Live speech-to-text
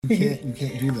You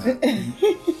can't do that.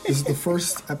 This is the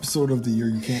first episode of the year.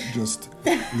 You can't just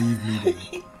leave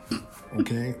meeting.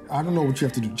 Okay? I don't know what you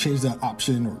have to do. Change that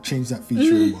option or change that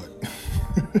feature,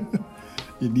 but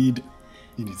you need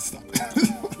to stop it.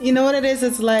 You know what it is?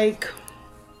 It's like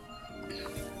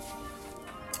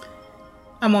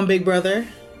I'm on Big Brother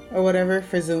or whatever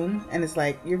for Zoom, and it's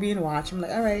like you're being watched. I'm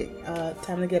like, all right,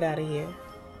 time to get out of here.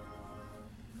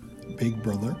 Big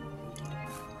Brother?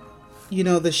 You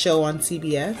know the show on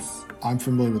CBS? I'm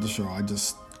familiar with the show. I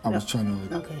was trying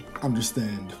to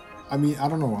understand. I mean, I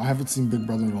don't know. I haven't seen Big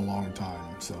Brother in a long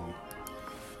time, so.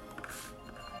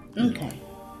 Okay.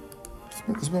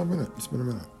 It's been a minute. It's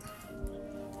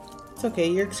okay.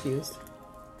 You're excused.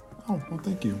 Oh, well,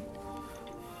 thank you.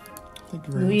 Thank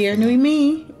you very New much. year, new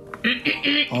me.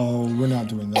 Oh, we're not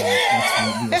doing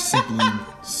that. That's what we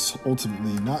are simply,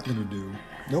 ultimately not going to do.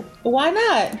 Nope. Why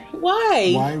not?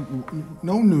 Why? Why?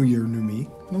 No New Year, new me.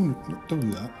 No, don't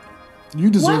do that. You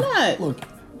deserve. Why not? Look,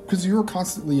 because you're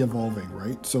constantly evolving,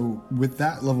 right? So with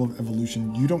that level of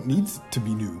evolution, you don't need to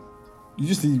be new. You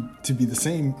just need to be the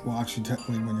same. Well, actually,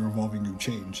 technically, when you're evolving, you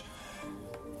change.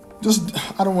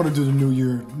 I don't want to do the New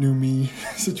Year, new me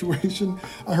situation.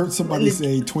 I heard somebody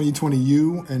say 2020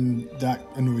 you, and that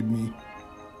annoyed me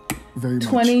very much.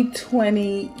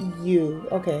 2020 you.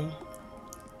 Okay.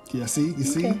 Yeah, you see?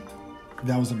 Okay.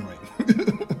 That was annoying. I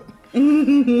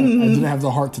didn't have the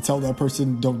heart to tell that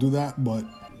person, don't do that, but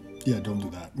yeah, don't do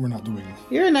that. We're not doing it.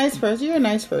 You're a nice person.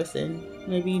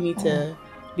 Maybe you need to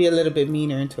be a little bit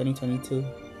meaner in 2022.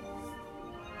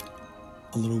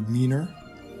 A little meaner?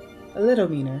 A little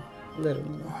meaner.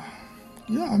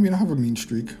 Yeah, I mean, I have a mean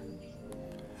streak.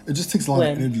 It just takes a lot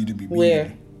of energy to be mean.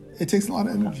 Where? It takes a lot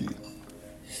of energy.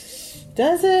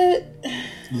 Does it?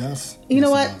 Yes. You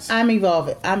know what? Does. I'm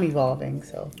evolving,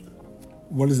 so.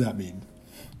 What does that mean?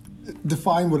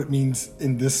 Define what it means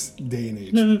in this day and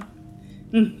age.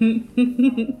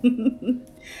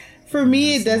 For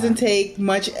me, it doesn't take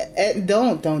much.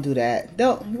 Don't do that.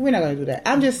 We're not going to do that.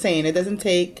 I'm just saying it doesn't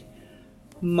take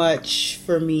much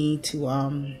for me to,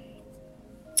 I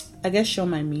guess, show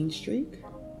my mean streak.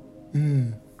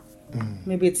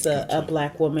 Maybe it's a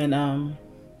black woman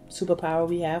superpower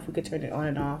we have. We could turn it on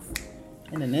and off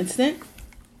in an instant.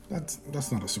 That's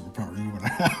not a superpower you want to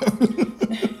have.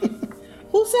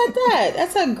 Who said that?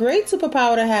 That's a great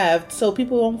superpower to have, so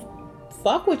people won't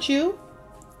fuck with you.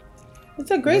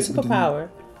 It's a great superpower.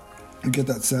 You get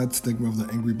that sad stigma of the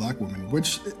angry black woman,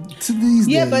 which to these days...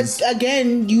 Yeah, but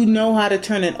again, you know how to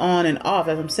turn it on and off.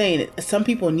 As I'm saying, some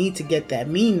people need to get that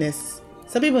meanness.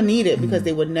 Some people need it because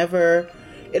they would never...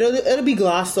 It'll be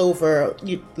glossed over.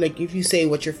 Like if you say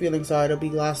what your feelings are, it'll be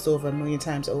glossed over a million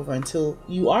times over until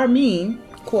you are mean,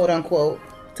 quote unquote,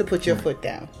 to put your foot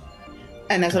down.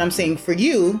 And that's what I'm saying. For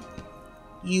you,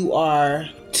 you are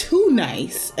too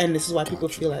nice, and this is why people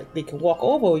feel like they can walk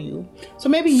over you. So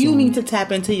maybe you need to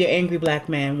tap into your angry black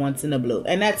man once in a blue,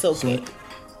 and that's okay. So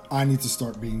I need to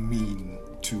start being mean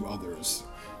to others.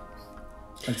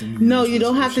 No, you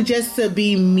don't have to just to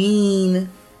be mean.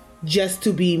 Just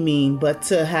to be mean, but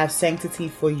to have sanctity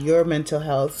for your mental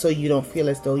health so you don't feel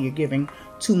as though you're giving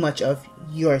too much of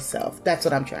yourself. That's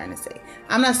what I'm trying to say.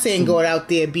 I'm not saying go out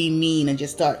there, be mean, and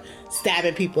just start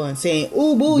stabbing people and saying,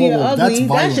 ooh, boo, you're ugly.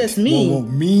 That's just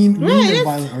mean. Mean and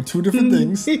violent are two different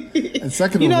things. And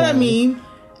second you know of all, what I mean?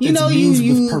 Means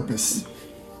with purpose.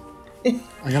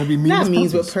 I gotta be mean not with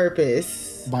means purpose. with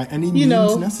purpose. By any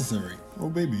means necessary. Oh,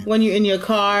 baby. When you're in your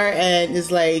car and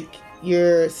it's like,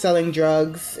 you're selling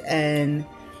drugs, and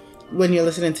when you're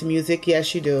listening to music,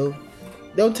 yes, you do.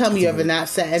 Don't tell me you ever not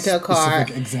sat into a car.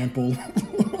 Specific example.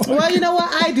 Well, you know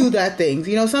what? I do that things.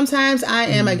 You know, sometimes I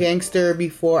am a gangster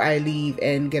before I leave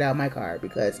and get out my car,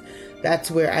 because that's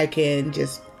where I can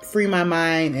just free my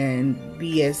mind and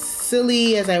be as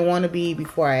silly as I want to be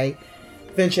before I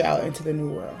venture out into the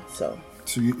new world. So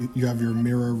you have your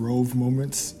mirror rove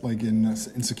moments, like in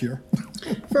Insecure?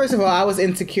 First of all, I was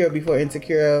insecure before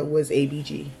Insecure was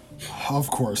ABG. Of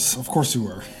course you were. Of course you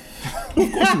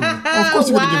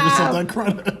were to give yourself that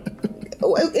credit.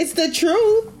 It's the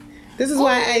truth. This is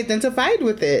why I identified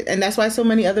with it, and that's why so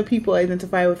many other people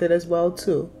identify with it as well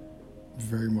too.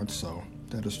 Very much so.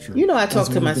 That is true. You know, I talk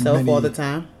to myself all the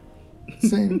time.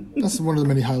 Same. That's one of the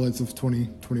many highlights of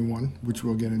 2021, which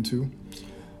we'll get into.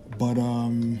 But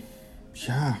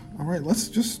yeah. All right. Let's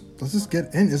just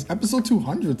get in. It's episode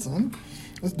 200, son.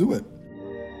 Let's do it.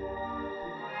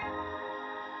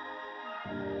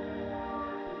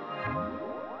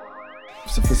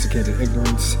 Sophisticated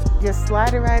ignorance. Just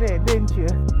slide it right in, didn't you?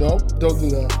 Nope, don't do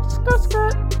that.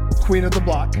 Skirt. Queen of the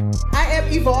block. I am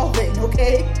evolving,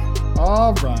 okay?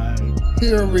 All right.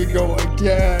 Here we go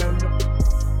again.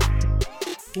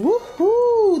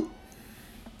 Woohoo!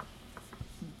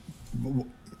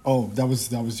 Oh, that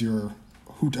was your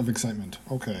hoot of excitement.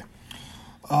 Okay.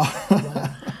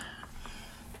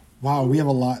 Wow, we have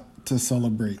a lot to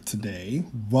celebrate today.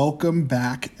 Welcome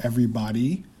back,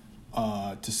 everybody,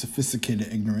 to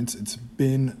Sophisticated Ignorance. It's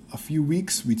been a few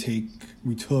weeks. We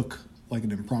took like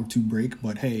an impromptu break,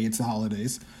 but hey, it's the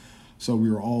holidays, so we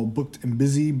were all booked and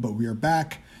busy. But we are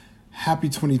back. Happy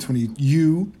 2020,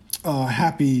 you.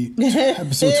 Happy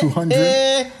episode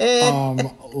 200.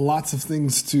 Lots of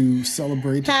things to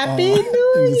celebrate. Happy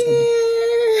New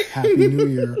Year! Happy New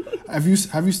Year. Have you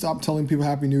stopped telling people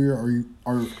Happy New Year,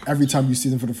 or every time you see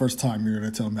them for the first time, you're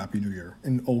going to tell them Happy New Year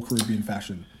in old Caribbean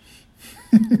fashion?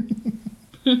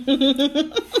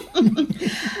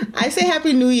 I say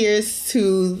Happy New Year's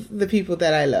to the people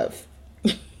that I love.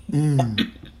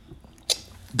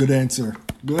 Good answer.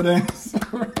 Good answer.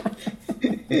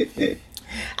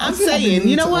 I'm saying,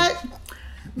 you know what?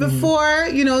 Before,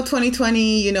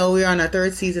 2020, we're on our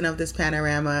third season of this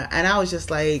panorama, and I was just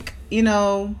like,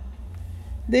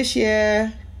 this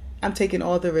year, I'm taking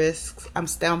all the risks. I'm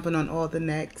stomping on all the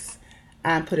necks.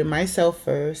 I'm putting myself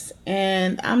first,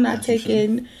 and I'm not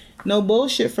taking no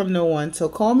bullshit from no one. So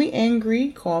call me angry,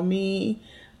 call me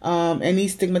any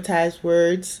stigmatized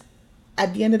words.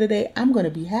 At the end of the day, I'm going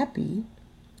to be happy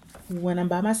when I'm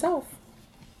by myself.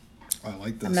 I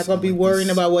like this. I'm not going to be worrying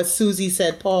about what Susie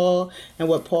said Paul and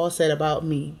what Paul said about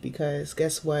me, because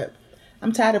guess what?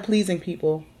 I'm tired of pleasing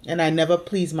people, and I never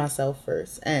please myself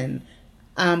first. And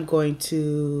I'm going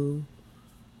to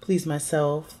please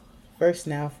myself first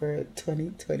now for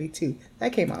 2022.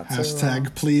 That came out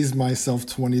Hashtag please myself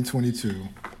 2022.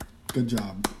 Good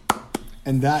job.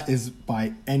 And that is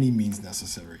by any means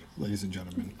necessary, ladies and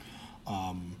gentlemen.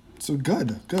 So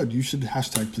good. You should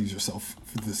hashtag please yourself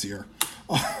for this year.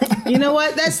 You know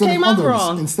what? That came out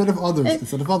wrong. Instead of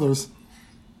others,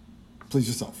 please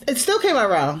yourself. It still came out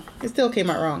wrong.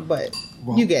 But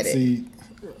you get it. See,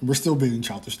 we're still being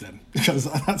childish then, because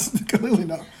that's clearly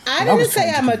not. I didn't say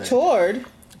I matured.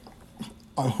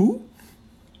 Who?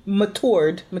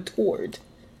 Matured.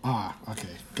 Ah,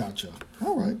 okay, gotcha.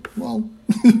 All right, well.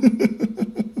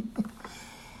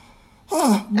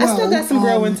 I still got some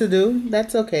growing to do.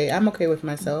 That's okay. I'm okay with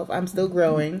myself. I'm still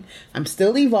growing. I'm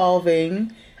still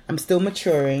evolving. I'm still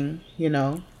maturing.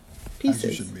 Pieces. As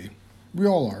you should be. We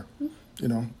all are.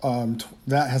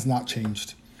 That has not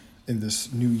changed in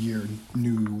this new year,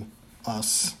 new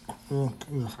us.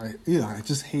 I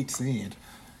just hate saying it.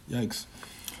 Yikes.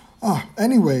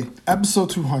 Anyway, episode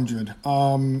 200.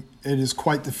 It is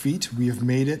quite the feat. We have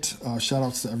made it. Shout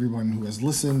outs to everyone who has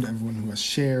listened, everyone who has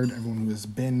shared, everyone who has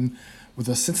been with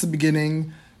us since the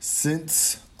beginning,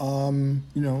 since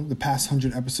the past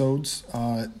 100 episodes.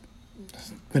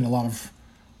 It's been a lot of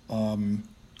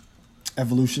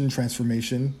evolution,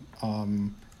 transformation.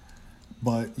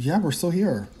 But yeah, we're still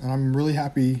here, and I'm really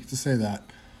happy to say that.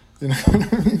 You know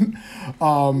what I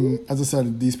mean? As I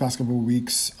said, these past couple of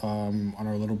weeks on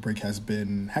our little break has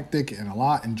been hectic and a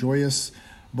lot and joyous,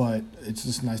 but it's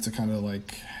just nice to kind of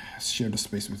like share the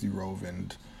space with you, Rove,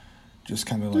 and just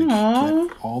kind of like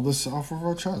get all this off of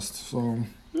our chest. So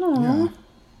yeah,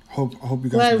 I hope you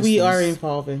guys. Glad we are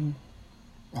evolving.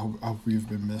 I hope we've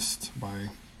been missed by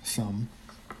some.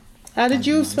 How did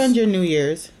you spend your New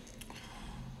Year's?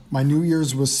 My New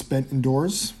Year's was spent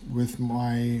indoors with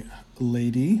my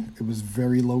lady. It was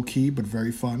very low key but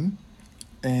very fun,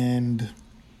 and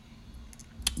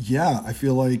yeah, I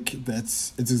feel like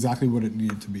it's exactly what it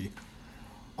needed to be.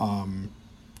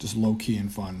 Just low key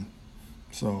and fun.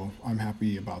 So I'm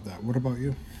happy about that. What about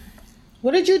you?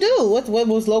 What did you do? What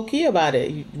was low key about it?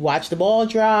 You watched the ball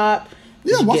drop?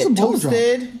 Yeah, watch the ball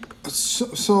toasted? Drop.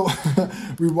 So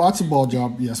we watched the ball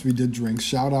drop. Yes, we did drink.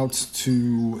 Shout outs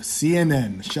to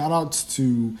CNN. Shout outs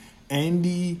to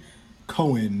Andy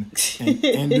Cohen and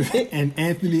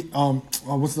Anthony.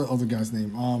 What's the other guy's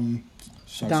name?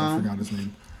 Shucks, I forgot his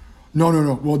name.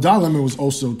 No. Well, Don Lemon was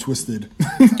also twisted.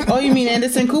 Oh, you mean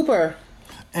Anderson Cooper?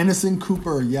 Anderson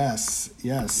Cooper, yes.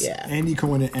 Yeah. Andy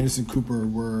Cohen and Anderson Cooper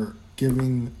were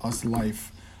giving us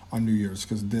life on New Year's,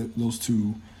 because those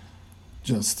two,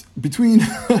 just between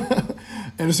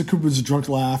Anderson Cooper's drunk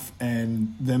laugh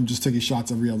and them just taking shots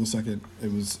every other second,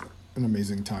 it was an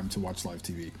amazing time to watch live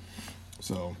TV.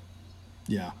 So,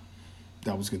 yeah,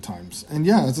 that was good times. And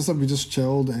yeah, as I said, we just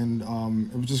chilled, and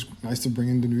it was just nice to bring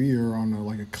in the new year on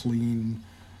a clean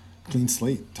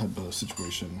slate type of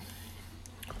situation.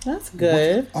 That's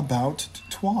good. What about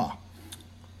toi?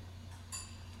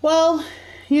 Well,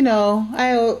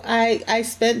 I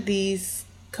spent these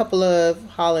couple of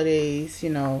holidays,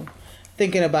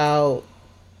 thinking about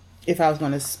if I was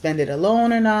going to spend it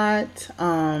alone or not.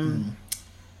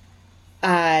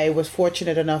 I was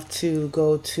fortunate enough to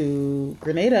go to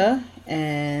Grenada,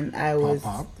 and I was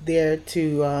there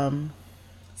to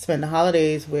spend the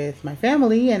holidays with my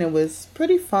family, and it was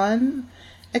pretty fun.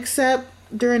 Except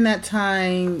during that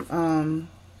time,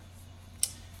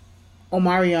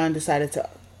 Omarion decided to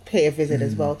pay a visit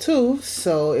as well too,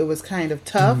 so it was kind of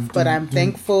tough. But I'm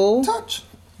thankful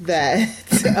that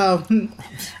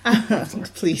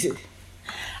please,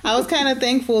 I was kind of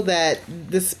thankful that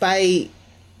despite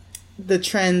the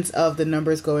trends of the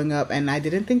numbers going up, and I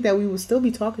didn't think that we would still be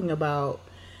talking about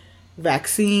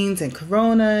vaccines and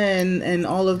corona and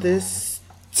all of this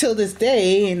till this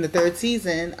day in the third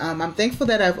season. I'm thankful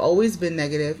that I've always been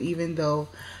negative, even though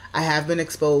I have been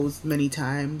exposed many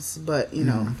times. But you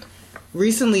know,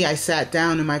 recently I sat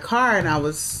down in my car and I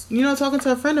was, talking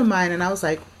to a friend of mine, and I was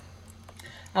like,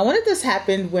 I wonder if this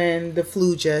happened when the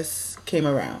flu just came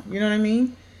around. You know what I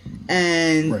mean?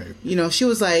 And right. She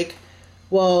was like,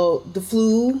 well, the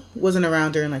flu wasn't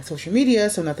around during like social media,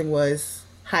 so nothing was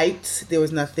hyped. There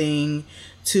was nothing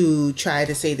to try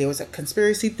to say there was a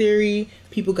conspiracy theory.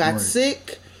 People got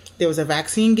sick. There was a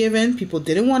vaccine given. People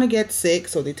didn't want to get sick,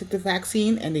 so they took the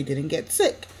vaccine and they didn't get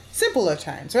sick. Simpler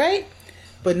times, right?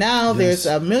 But now there's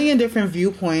a million different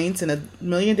viewpoints and a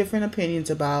million different opinions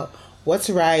about what's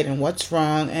right and what's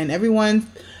wrong, and everyone's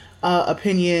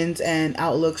opinions and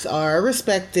outlooks are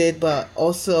respected, but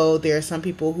also there are some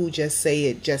people who just say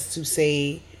it just to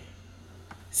say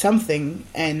something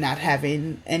and not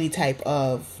having any type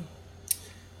of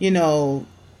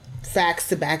facts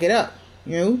to back it up.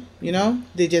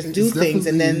 They just do things,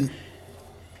 and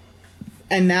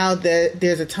now that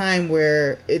there's a time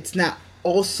where it's not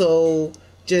also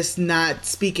just not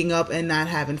speaking up and not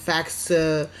having facts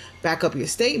to back up your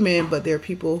statement, but there are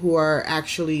people who are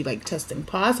actually like testing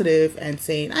positive and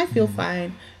saying, I feel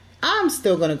fine, I'm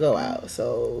still gonna go out,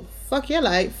 so fuck your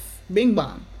life, bing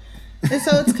bong. And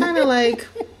so it's kind of like,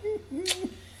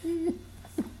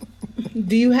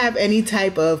 do you have any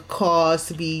type of cause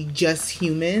to be just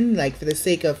human, like for the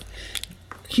sake of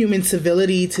human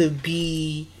civility, to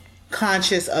be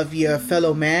conscious of your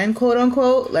fellow man, quote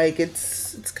unquote? Like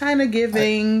it's kind of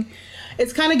giving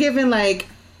like,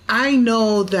 I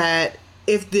know that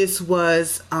if this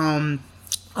was a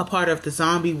part of the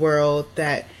zombie world,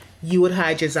 that you would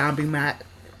hide your zombie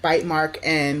bite mark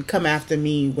and come after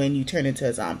me when you turn into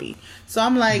a zombie. So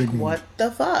I'm like, what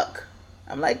the fuck?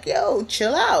 I'm like, yo,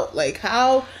 chill out. Like,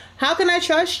 how can I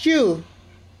trust you?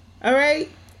 All right?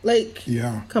 Like,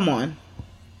 yeah, come on.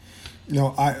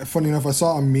 Funny enough, I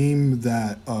saw a meme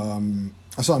that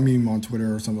I saw a meme on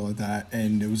Twitter or something like that,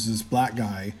 and it was this black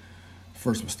guy,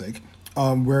 first mistake,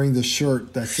 wearing this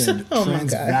shirt that said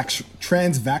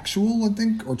transvaxual, I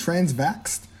think, or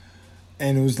transvaxed,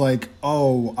 and it was like,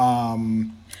 I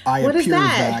appear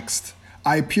vaxxed.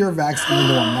 I appear vaxxed even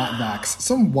though I'm not vaxxed.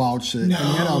 Some wild shit. No. And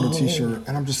he had on a t-shirt,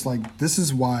 and I'm just like, this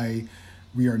is why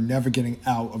we are never getting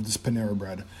out of this Panera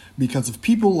Bread, because of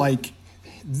people like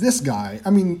this guy. I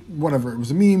mean, whatever, it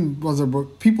was a meme,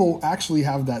 but people actually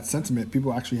have that sentiment.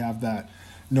 People actually have that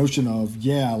notion of,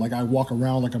 like I walk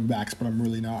around like I'm vaxxed, but I'm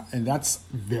really not, and that's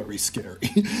very scary.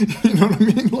 You know what I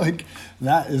mean? Like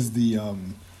that is the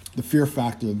fear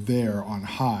factor there on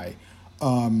high.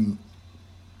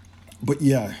 But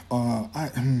yeah,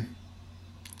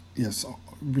 yes,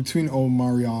 between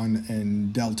Omarion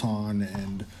and Delton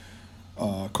and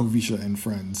Kovisha and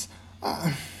friends,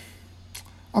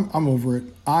 I'm over it.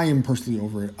 I am personally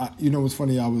over it. What's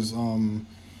funny? I was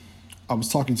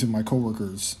talking to my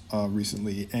coworkers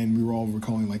recently, and we were all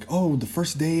recalling like, the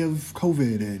first day of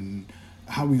COVID, and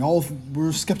how we all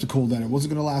were skeptical that it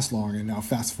wasn't going to last long. And now,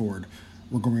 fast forward,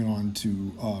 we're going on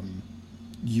to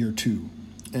year 2,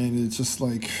 and it's just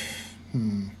like,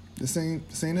 this ain't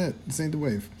it. This ain't the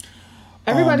wave.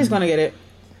 Everybody's gonna get it.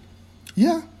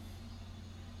 Yeah.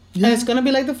 And it's gonna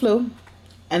be like the flu.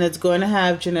 And it's going to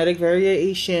have genetic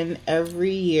variation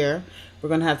every year. We're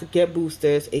going to have to get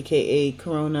boosters, aka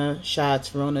Corona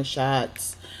shots, Rona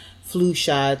shots, flu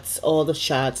shots, all the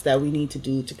shots that we need to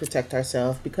do to protect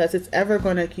ourselves, because it's ever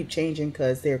going to keep changing,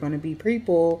 because there are going to be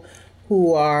people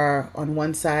who are on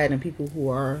one side and people who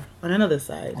are on another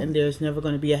side. And there's never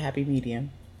going to be a happy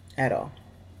medium at all.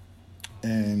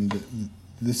 And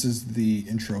this is the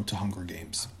intro to Hunger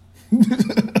Games.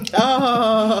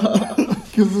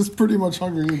 Because it's pretty much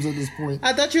Hunger Games at this point.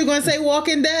 I thought you were going to say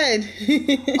Walking Dead.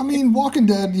 I mean, Walking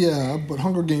Dead, yeah, but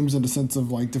Hunger Games in the sense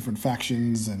of like different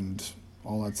factions and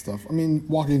all that stuff. I mean,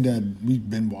 Walking Dead, we've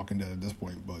been Walking Dead at this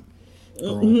point, but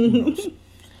who knows?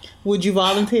 Would you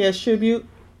volunteer as tribute?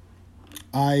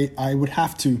 I would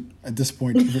have to at this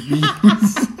point if it means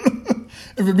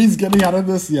if it means getting out of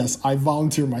this. Yes, I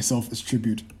volunteer myself as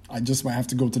tribute. I just might have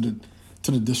to go to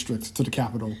to the district, to the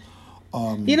capital.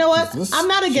 You know what? I'm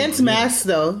not against sure, masks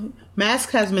though. Mask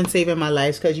has been saving my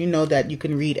life because you know that you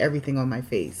can read everything on my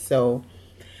face. So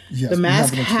yes, the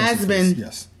mask has been.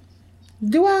 Yes.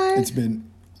 Do I? It's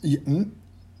been.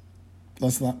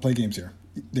 Let's not play games here.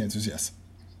 The answer is yes.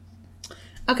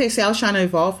 Okay, see, I was trying to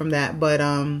evolve from that, but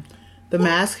the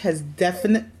mask has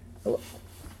definite.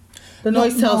 The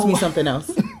noise tells me something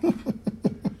else.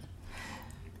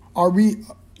 Are we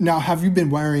now? Have you been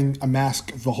wearing a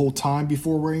mask the whole time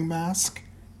before wearing mask?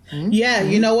 Yeah,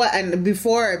 you know what? And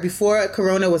before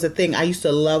Corona was a thing, I used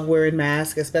to love wearing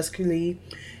masks, especially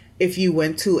if you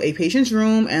went to a patient's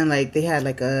room and like they had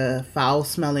like a foul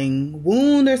smelling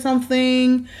wound or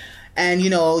something,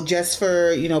 and just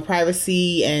for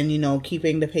privacy and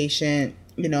keeping the patient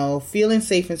feeling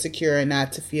safe and secure and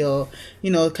not to feel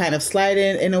kind of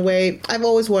slighted in a way. I've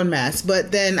always worn masks,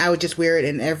 but then I would just wear it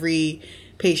in every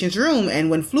patient's room, and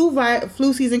when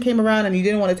flu season came around and you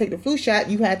didn't want to take the flu shot,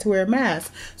 you had to wear a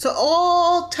mask. So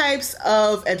all types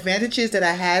of advantages that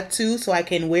I had so I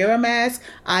can wear a mask,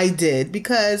 I did,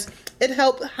 because it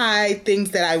helped hide things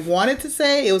that I wanted to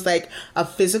say. It was like a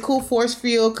physical force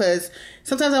field, because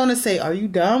sometimes I want to say, are you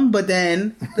dumb? But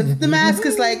then the mask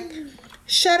is like,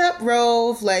 shut up,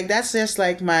 Rove. Like, that's just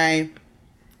like my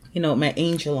my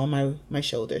angel on my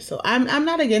shoulder. So I'm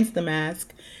not against the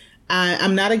mask.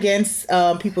 I'm not against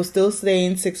people still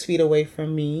staying 6 feet away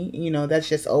from me. That's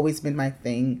just always been my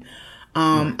thing.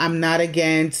 I'm not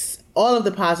against all of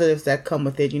the positives that come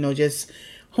with it. Just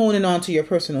honing on to your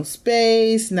personal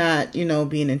space, not,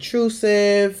 being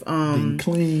intrusive. Being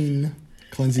clean,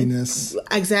 cleanliness.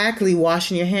 Exactly.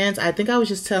 Washing your hands. I think I was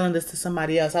just telling this to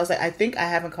somebody else. I was like, I think I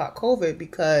haven't caught COVID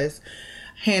because,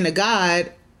 hand to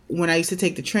God, when I used to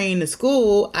take the train to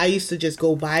school, I used to just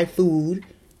go buy food,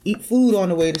 eat food on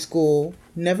the way to school,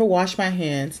 never wash my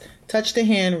hands, touch the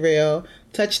handrail,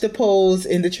 touch the poles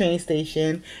in the train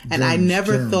station, and I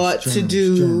never thought to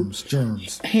do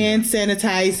hand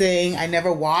sanitizing. I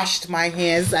never washed my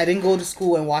hands. I didn't go to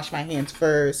school and wash my hands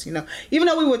first. Even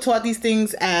though we were taught these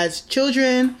things as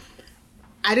children,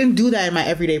 I didn't do that in my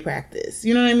everyday practice.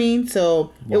 You know what I mean?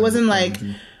 So it wasn't like...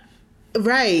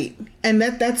 Right. And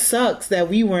that sucks that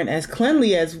we weren't as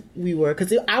cleanly as we were,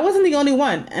 because I wasn't the only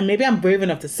one, and maybe I'm brave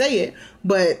enough to say it,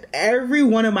 but every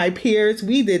one of my peers,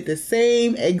 we did the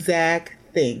same exact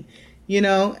thing,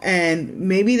 and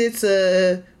maybe it's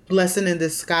a blessing in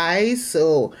disguise.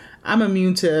 So I'm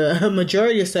immune to a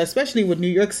majority of stuff, especially with New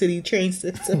York City train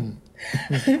system.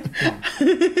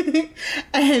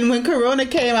 And when Corona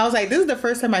came, I was like, this is the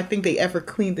first time I think they ever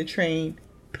cleaned the train,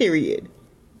 period.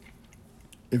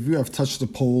 If you have touched a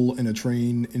pole in a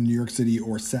train in New York City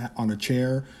or sat on a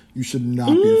chair, you should not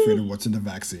be afraid of what's in the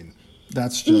vaccine.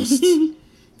 That's just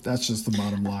the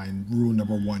bottom line. Rule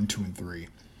number 1, 2, and 3.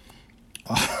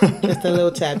 Just a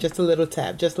little tap, just a little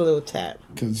tap, just a little tap.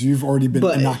 Because you've already been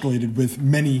inoculated with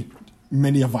many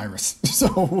a virus.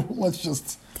 So let's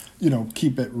just,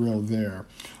 keep it real there.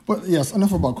 But yes,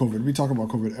 enough about COVID. We talk about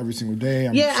COVID every single day.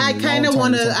 I kind of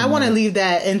want to leave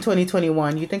that in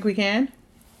 2021. You think we can?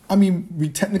 I mean, we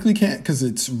technically can't because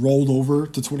it's rolled over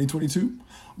to 2022.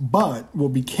 But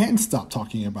what we can stop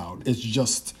talking about is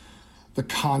just the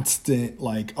constant,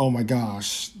 like, oh my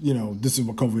gosh, this is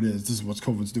what COVID is. This is what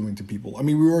COVID's doing to people. I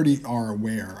mean, we already are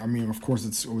aware. I mean, of course,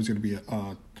 it's always going to be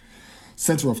a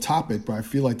center of topic, but I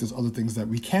feel like there's other things that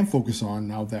we can focus on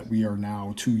now that we are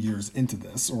now 2 years into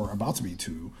this, or about to be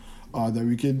 2, that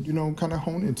we could, kind of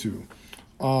hone into.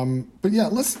 But yeah,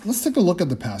 let's take a look at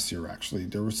the past year. Actually,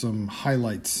 there were some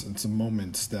highlights and some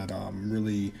moments that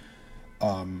really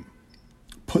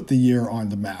put the year on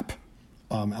the map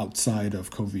outside of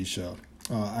Covisha.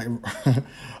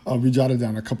 We jotted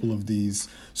down a couple of these.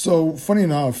 So funny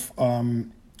enough, a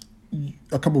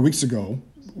couple of weeks ago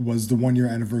was the 1-year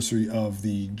anniversary of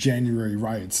the January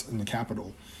riots in the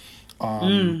Capitol.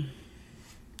 And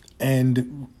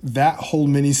that whole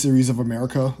mini-series of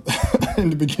America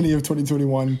in the beginning of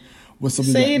 2021 was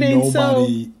something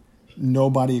that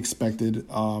nobody expected.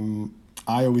 I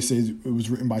always say it was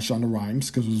written by Shonda Rhimes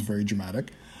because it was very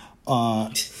dramatic.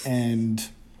 And,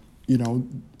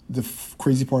 the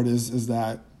crazy part is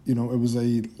that, it was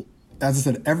as I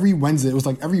said, every Wednesday, it was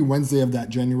like every Wednesday of that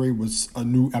January was a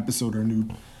new episode or a new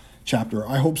chapter.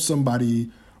 I hope some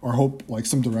director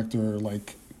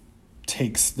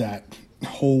takes that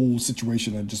whole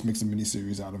situation and just makes a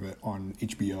miniseries out of it on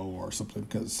HBO or something,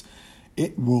 because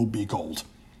it will be gold.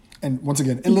 And once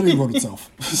again, it literally wrote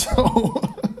itself. So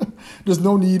there's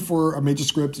no need for a major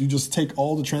script. You just take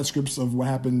all the transcripts of what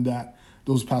happened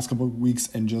those past couple of weeks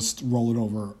and just roll it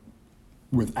over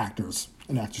with actors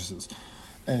and actresses.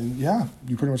 And yeah,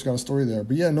 you pretty much got a story there.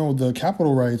 But yeah, no, the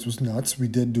Capitol riots was nuts. We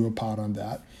did do a pod on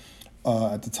that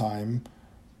at the time.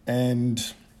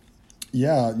 And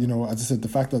yeah, you know, as I said, the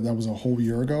fact that that was a whole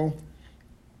year ago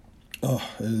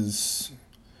is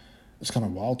it's kind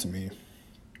of wild to me.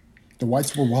 The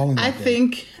whites were wilding that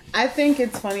day. I think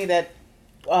it's funny that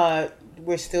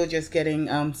we're still just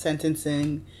getting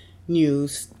sentencing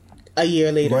news a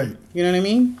year later. Right. You know what I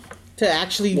mean? To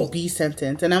actually be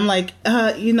sentenced. And I'm like,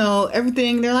 you know,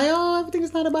 everything, they're like, oh,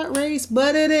 everything's not about race,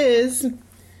 but it is.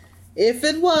 If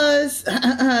it was,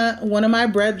 one of my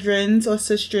brethrens or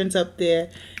sisterins up there,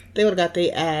 they would have got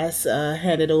their ass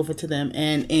handed over to them.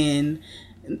 And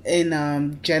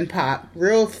in Gen Pop,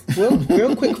 real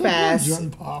quick, fast.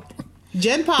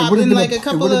 Gen Pop in like a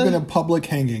couple of... It would have been a public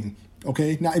hanging,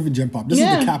 okay? Not even Gen Pop. This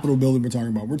is the Capitol building we're talking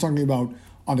about. We're talking about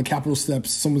on the Capitol steps,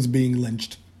 someone's being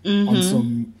lynched on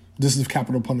some... This is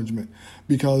capital punishment.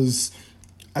 Because,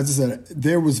 as I said,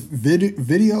 there was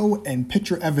video and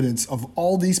picture evidence of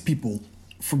all these people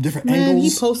from different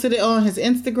angles. He posted it on his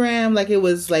Instagram like it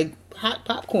was like hot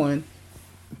popcorn.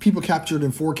 People captured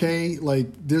in 4K. Like,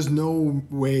 there's no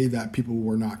way that people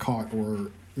were not caught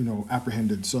or, you know,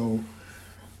 apprehended. So,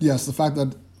 yes, the fact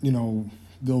that, you know,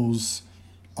 those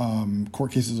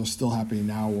court cases are still happening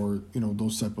now, or, you know,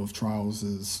 those type of trials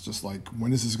is just like,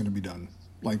 when is this going to be done?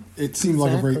 Like, it seemed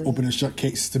like a very open and shut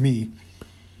case to me.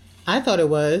 I thought it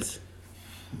was.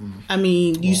 I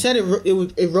mean, you said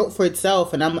it wrote for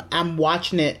itself, and I'm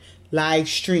watching it live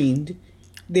streamed.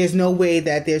 There's no way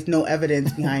that there's no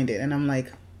evidence behind it, and I'm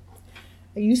like,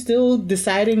 are you still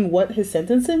deciding what his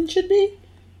sentencing should be?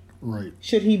 Right.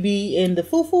 Should he be in the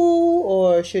FUFU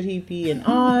or should he be in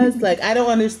Oz? Like, I don't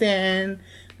understand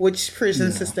which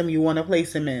prison system you want to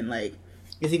place him in. Like,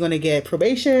 is he going to get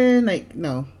probation? Like,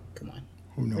 no, come on.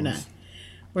 Who knows?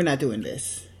 We're not doing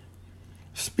this.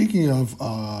 Speaking of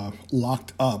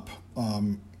locked up,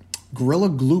 Gorilla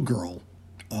Glue Girl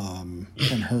and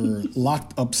her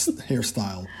locked up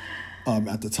hairstyle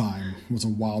at the time was a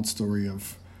wild story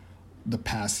of the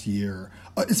past year.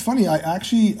 It's funny, I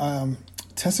actually,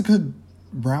 Tessica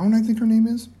Brown, I think her name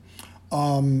is.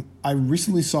 I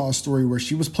recently saw a story where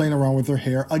she was playing around with her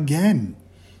hair again.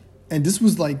 And this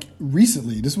was like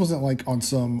recently. This wasn't like on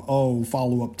some,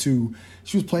 follow up to.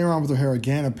 She was playing around with her hair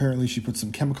again. Apparently she put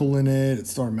some chemical in it. It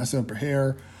started messing up her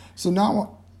hair. So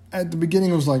now at the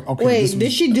beginning it was like, okay. Wait,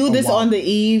 did she do this on the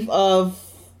eve of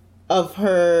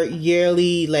her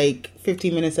yearly like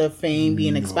 15 minutes of fame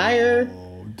being expired?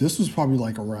 This was probably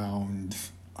like around,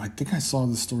 I think I saw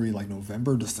the story like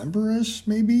November, December-ish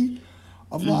maybe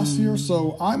of last year.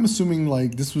 So I'm assuming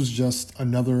like this was just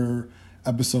another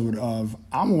episode of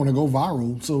I want to go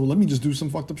viral, so let me just do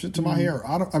some fucked up shit to my hair.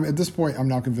 I mean, at this point, I'm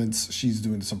not convinced she's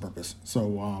doing this on purpose.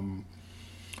 So,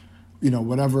 you know,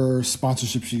 whatever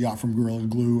sponsorship she got from Gorilla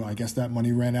Glue, I guess that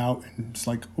money ran out, and it's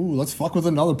like, ooh, let's fuck with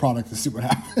another product and see what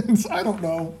happens. I don't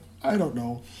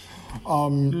know.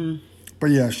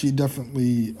 But yeah, she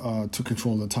definitely took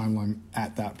control of the timeline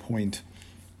at that point.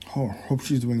 Oh, hope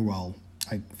she's doing well.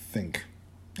 I think.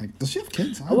 Like, does she have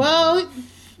kids? Well.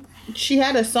 She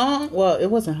had a song. Well, it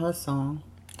wasn't her song.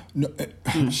 No,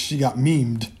 she got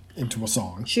memed into a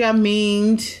song. She got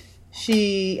memed.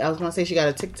 I was gonna say she got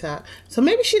a TikTok. So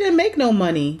maybe she didn't make no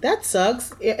money. That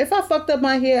sucks. If I fucked up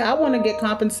my hair, I want to get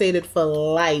compensated for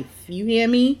life. You hear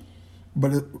me?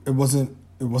 But it wasn't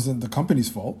the company's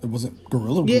fault. It wasn't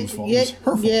Gorilla Glue's fault. It was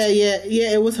her fault.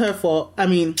 Yeah. It was her fault. I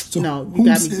mean, so no. Who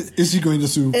is she going to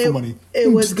sue for money?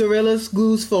 It was Gorilla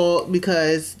Glue's fault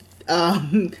because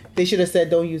they should have said,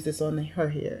 don't use this on her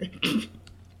hair.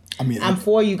 I mean, I'm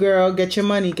for you, girl. Get your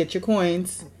money. Get your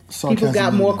coins. People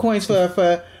got more coins for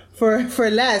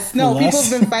less. No, people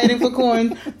have been fighting for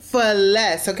coins for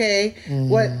less, okay?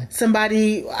 What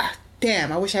somebody...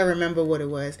 Damn, I wish I remember what it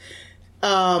was.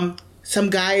 Some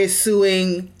guy is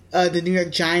suing the New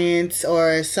York Giants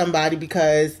or somebody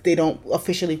because they don't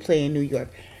officially play in New York.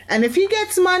 And if he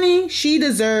gets money, she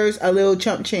deserves a little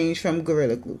chump change from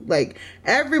Gorilla Glue. Like,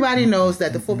 everybody knows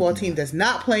that the football team does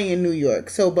not play in New York.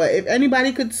 So, but if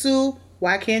anybody could sue,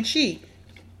 why can't she?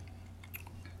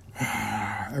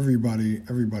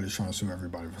 Everybody's trying to sue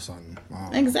everybody for something.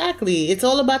 Exactly. It's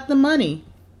all about the money.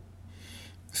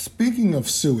 Speaking of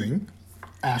suing,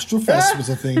 Astrofest was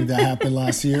a thing that happened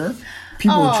last year.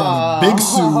 People were trying to big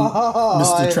sue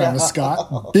Mr. Travis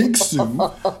Scott. Big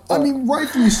sue. I mean,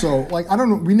 rightfully so. Like, I don't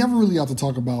know. We never really got to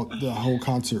talk about the whole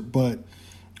concert. But,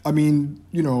 I mean,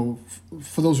 you know,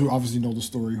 for those who obviously know the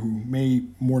story, who may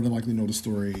more than likely know the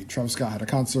story, Travis Scott had a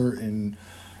concert in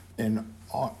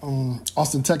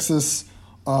Austin, Texas.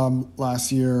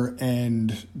 last year,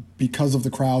 and because of the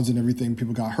crowds and everything,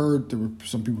 people got hurt. There were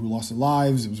some people who lost their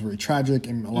lives. It was very tragic,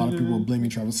 and a lot of people were blaming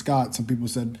Travis Scott. Some people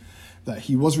said that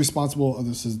he was responsible.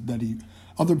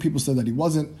 Other people said that he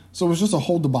wasn't. So it was just a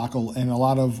whole debacle, and a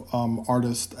lot of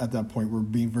artists at that point were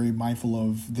being very mindful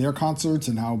of their concerts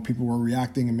and how people were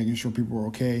reacting and making sure people were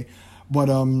okay. But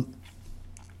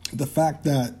the fact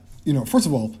that, first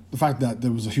of all, the fact that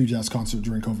there was a huge ass concert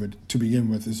during COVID to begin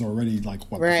with is already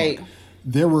like, what right. the fuck?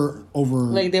 There were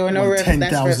over there were no red, 10,000.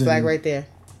 That's red flag right there.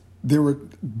 There were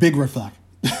big red flag.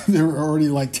 There were already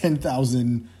like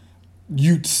 10,000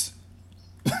 Utes.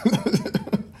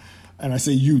 And I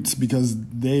say Utes because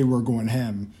they were going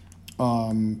ham.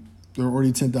 There were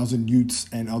already 10,000 Utes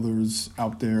and others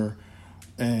out there.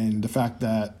 And the fact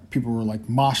that people were like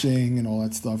moshing and all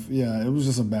that stuff. Yeah, it was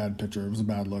just a bad picture. It was a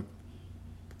bad look.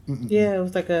 Mm-mm. Yeah, it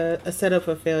was like a setup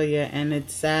for failure. And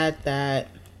it's sad that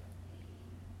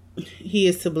he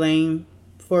is to blame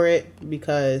for it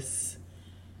because,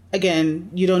 again,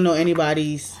 you don't know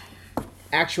anybody's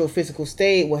actual physical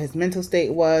state, what his mental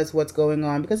state was, what's going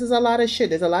on, because there's a lot of shit.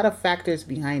 There's a lot of factors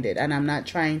behind it. And I'm not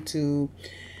trying to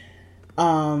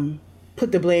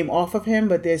put the blame off of him,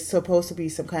 but there's supposed to be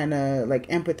some kind of like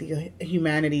empathy,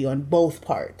 humanity on both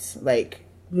parts. Like,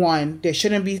 one, there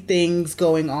shouldn't be things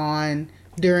going on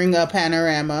during a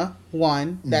panorama.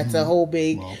 One, that's a whole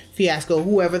big fiasco.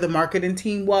 Whoever the marketing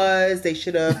team was, they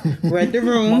should have read the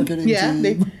room.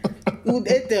 The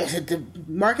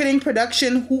marketing,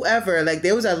 production, whoever. Like,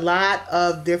 there was a lot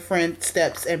of different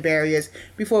steps and barriers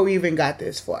before we even got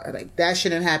this far. Like, that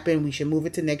shouldn't happen. We should move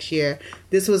it to next year.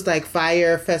 This was like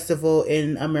Fire Festival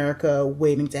in America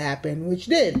waiting to happen, which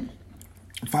did.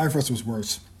 Fire Festival was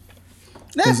worse.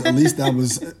 Because at least that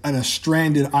was at a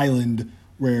stranded island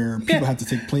where people had to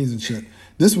take planes and shit.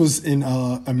 This was in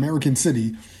American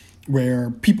City, where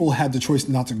people had the choice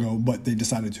not to go, but they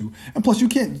decided to. And plus, you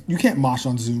can't mosh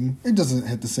on Zoom. It doesn't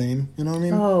hit the same. You know what I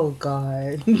mean? Oh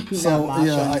God! So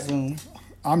yeah,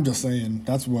 I'm just saying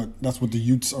that's what the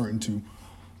Utes are into.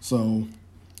 So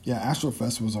yeah,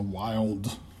 Astrofest was a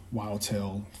wild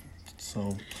tale.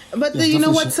 So, but you know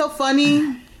what's so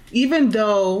funny? Even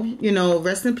though,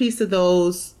 rest in peace to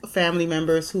those family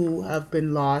members who have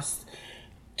been lost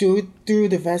through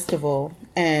the festival,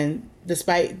 and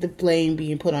despite the blame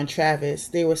being put on Travis,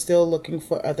 they were still looking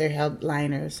for other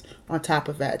headliners on top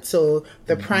of that. So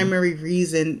the primary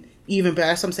reason, but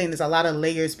that's what I'm saying, there's a lot of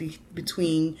layers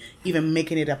between even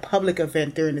making it a public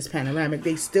event during this panoramic.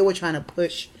 They still were trying to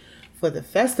push for the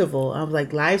festival. I was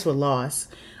like, lives were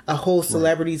lost. A whole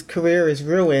celebrity's career is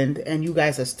ruined, and you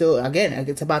guys are still, again,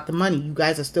 it's about the money. You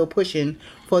guys are still pushing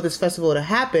for this festival to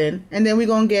happen, and then we're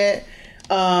gonna get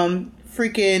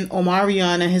freaking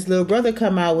Omarion and his little brother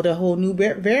come out with a whole new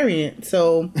variant.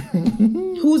 So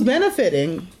who's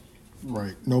benefiting?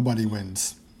 Right, nobody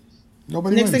wins.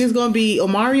 Next thing is gonna be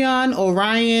Omarion,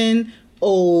 Orion,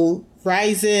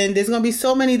 Ryzen. There's gonna be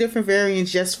so many different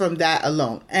variants just from that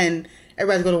alone, and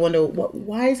everybody's going to wonder,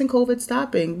 why isn't COVID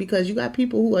stopping? Because you got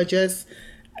people who are just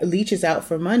leeches out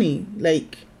for money.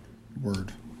 Like,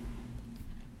 word.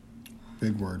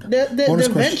 Big word. The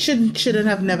event shouldn't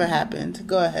have never happened.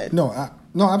 Go ahead. No,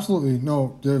 absolutely.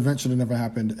 No, the event should have never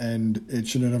happened, and it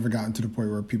should have never gotten to the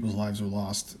point where people's lives were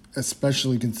lost,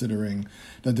 especially considering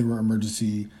that there were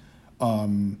emergency,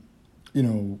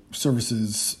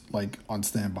 services, like, on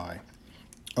standby.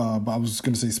 But I was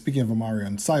going to say, speaking of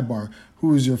Omarion, sidebar,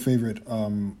 who is your favorite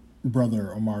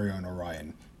brother, Omarion or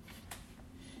Ryan?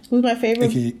 Who's my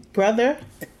favorite brother?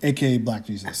 A.K.A. Black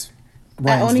Jesus.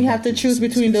 Ryan's I only have to choose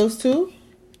between those two?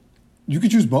 You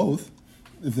could choose both,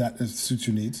 if that suits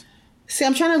your needs. See,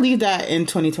 I'm trying to leave that in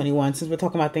 2021. Since we're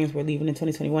talking about things we're leaving in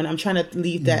 2021, I'm trying to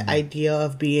leave that idea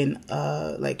of being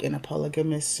like in a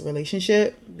polygamous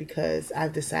relationship, because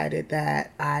I've decided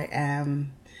that I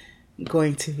am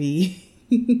going to be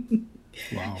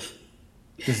wow.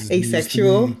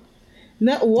 Asexual.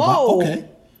 No, whoa.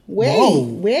 Wow,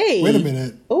 okay. Wait a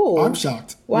minute. Oh, I'm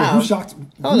shocked. Wow. Wait, who's shocked?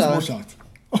 Who's more shocked?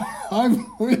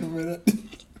 Wait a minute.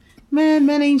 Man,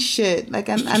 men ain't shit. Like,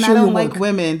 and I don't like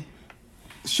women.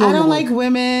 I don't like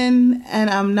women, and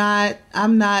I'm not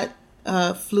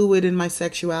fluid in my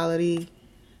sexuality.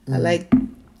 I like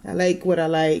what I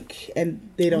like, and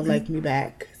they don't like me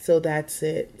back. So that's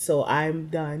it. So I'm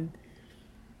done.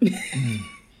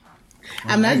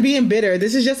 I'm not being bitter.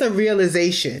 This is just a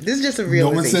realization. No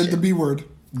one said the B word.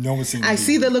 No one said. I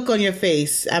see the look on your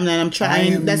face. I'm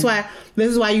trying. That's why. This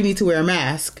is why you need to wear a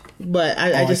mask. But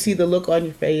I just see the look on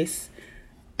your face,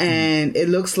 and it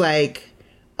looks like,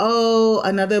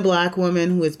 another black woman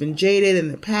who has been jaded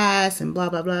in the past and blah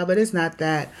blah blah. But it's not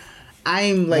that.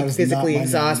 I'm like physically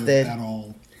exhausted at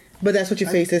all. But that's what your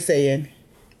face is saying.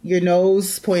 Your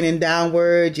nose pointing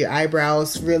downward, your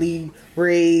eyebrows really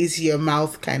raised, your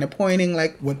mouth kind of pointing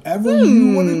like... Whatever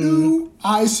you want to do,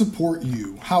 I support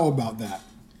you. How about that?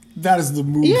 That is the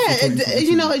move. Yeah,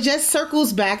 it just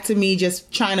circles back to me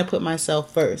just trying to put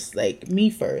myself first. Like, me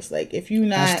first. Like, if you're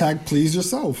not... Hashtag please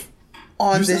yourself.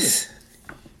 On this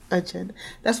agenda.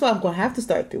 That's what I'm going to have to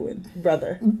start doing,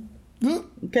 brother.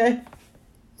 Okay?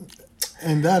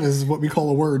 And that is what we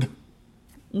call a word.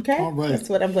 Okay, all right. That's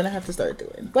what I'm going to have to start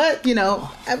doing. But we're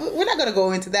not going to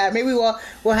go into that. Maybe we'll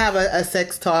have a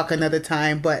sex talk another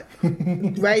time. But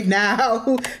right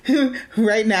now,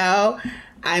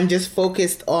 I'm just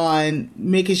focused on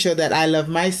making sure that I love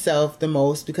myself the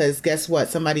most, because guess what?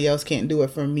 Somebody else can't do it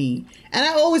for me. And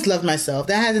I always loved myself.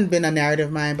 That hasn't been a narrative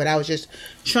of mine, but I was just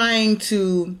trying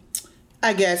to,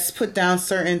 I guess, put down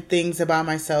certain things about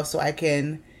myself so I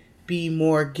can be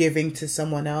more giving to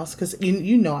someone else, because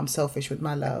you know I'm selfish with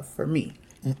my love for me,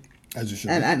 as you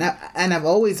should. And I've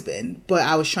always been, but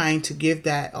I was trying to give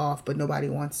that off, but nobody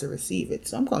wants to receive it,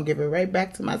 so I'm gonna give it right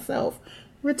back to myself.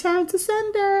 Return to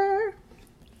sender.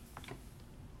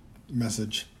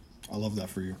 Message. I love that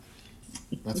for you.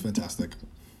 That's fantastic.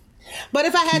 But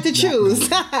if I had to choose,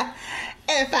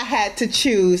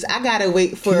 I gotta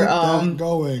wait for Keep that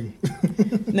going.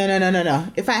 No.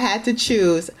 If I had to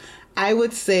choose, I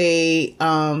would say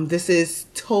this is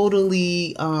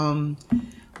totally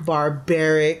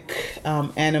barbaric,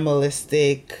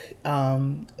 animalistic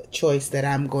choice that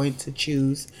I'm going to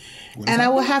choose. And I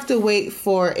will have to wait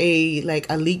for a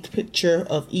leaked picture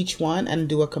of each one and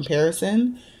do a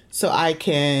comparison so I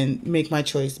can make my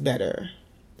choice better.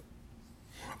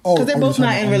 Because they're both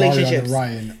not in relationships.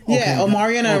 Yeah,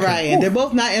 Omarion and Ryan. They're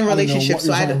both not in relationships.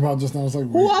 So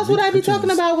who else would I be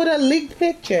talking about with a leaked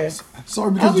picture?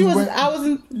 Sorry, because I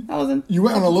wasn't. You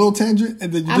went on a little tangent,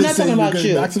 and then you did say you were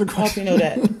getting back to the question. I hope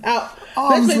you know that.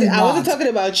 I wasn't talking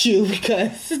about you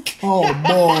because. Oh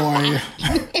boy,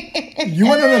 you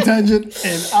went on a tangent,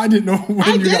 and I didn't know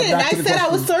when you got back to the question. I said I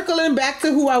was circling back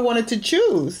to who I wanted to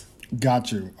choose.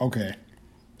 Got you. Okay,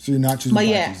 so you're not choosing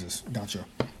Black Jesus. Gotcha.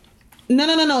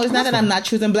 No. It's not that I'm not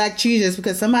choosing Black Jesus,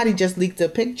 because somebody just leaked a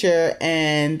picture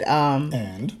and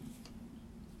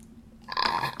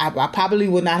I probably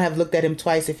would not have looked at him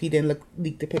twice if he didn't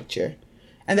leak the picture.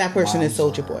 And that person is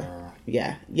Soulja Boy.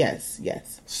 Yeah. Yes.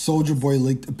 Soulja Boy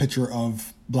leaked a picture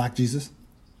of Black Jesus?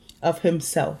 Of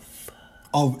himself.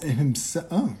 Of himself?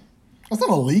 Oh. That's not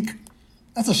a leak.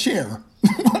 That's a share.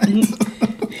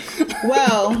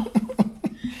 Well...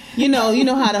 You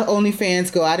know how the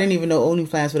OnlyFans go. I didn't even know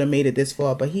OnlyFans would have made it this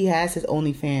far, but he has his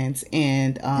OnlyFans,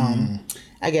 and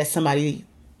I guess somebody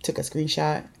took a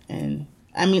screenshot. And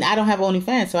I mean, I don't have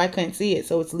OnlyFans, so I couldn't see it,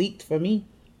 so it's leaked for me.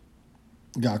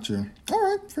 Gotcha. All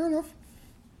right, fair enough.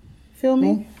 Feel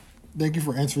me? Well, thank you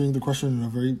for answering the question in a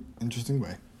very interesting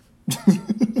way.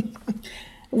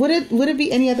 Would it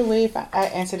be any other way if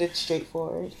I answered it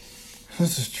straightforward?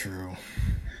 This is true.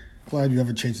 Glad you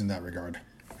haven't changed in that regard.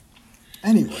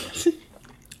 Anyway,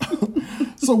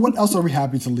 so what else are we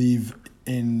happy to leave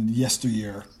in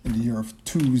yesteryear, in the year of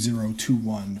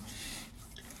 2021?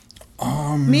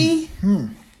 Me?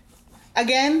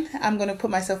 Again, I'm going to put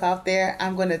myself out there.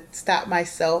 I'm going to stop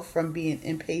myself from being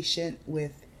impatient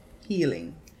with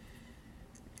healing.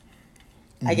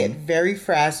 I get very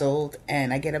frazzled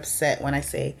and I get upset when I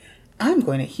say, I'm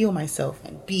going to heal myself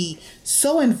and be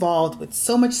so involved with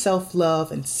so much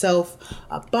self-love and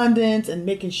self-abundance and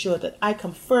making sure that I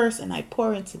come first and I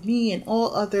pour into me and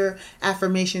all other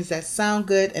affirmations that sound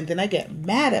good. And then I get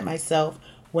mad at myself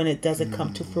when it doesn't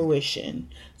come to fruition.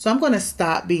 So I'm going to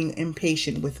stop being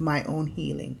impatient with my own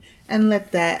healing and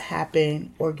let that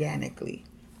happen organically.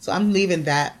 So I'm leaving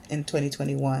that in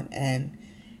 2021 and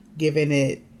giving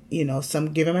it,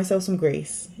 giving myself some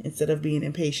grace instead of being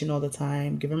impatient all the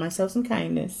time, giving myself some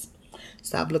kindness.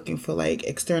 Stop looking for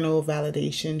external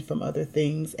validation from other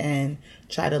things and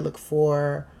try to look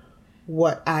for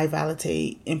what I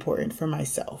validate important for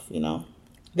myself,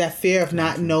 That fear of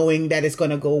not knowing that it's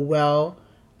going to go well,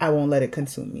 I won't let it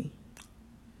consume me.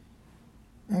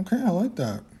 Okay, I like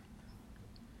that.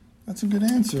 That's a good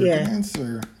answer. Yeah. Good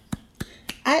answer.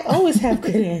 I always have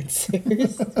good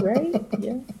answers, right?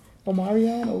 Yeah.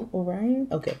 Omarion, Orion?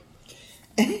 Okay.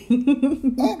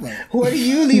 Right. What are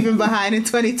you leaving behind in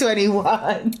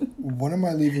 2021? What am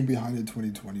I leaving behind in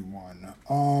 2021?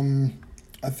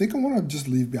 I think I want to just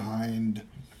leave behind.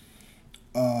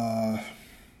 Gosh,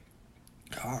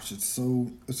 it's so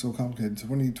complicated.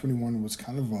 2021 was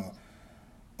kind of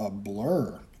a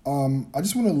blur. I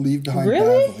just want to leave behind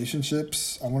bad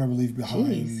relationships. I want to leave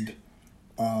behind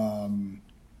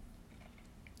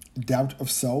doubt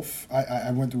of self.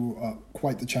 I went through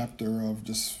quite the chapter of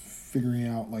just figuring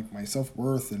out like my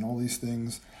self-worth and all these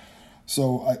things.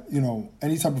 So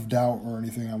any type of doubt or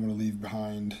anything I'm going to leave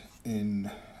behind in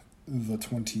the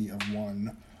 20 of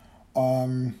 1.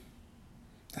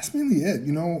 That's mainly it.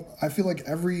 I feel like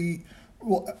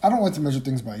I don't like to measure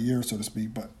things by year, so to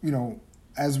speak, but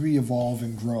as we evolve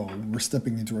and grow, we're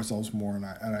stepping into ourselves more, and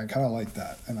I kind of like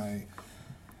that. And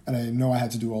I know I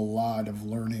had to do a lot of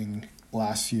learning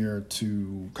last year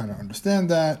to kind of understand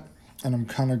that, and I'm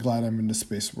kind of glad I'm in the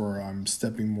space where I'm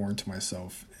stepping more into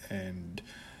myself and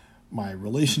my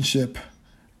relationship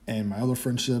and my other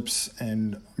friendships,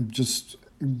 and I'm just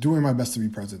doing my best to be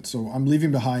present. So I'm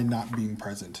leaving behind not being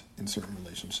present in certain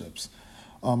relationships.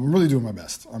 I'm really doing my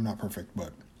best. I'm not perfect,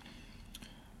 but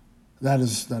that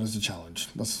is the challenge.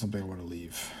 That's something I want to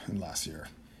leave in last year.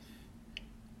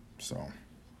 So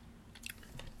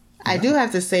I do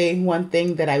have to say one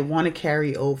thing that I want to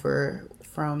carry over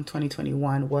from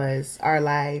 2021 was our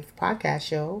live podcast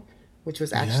show, which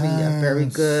was actually a very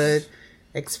good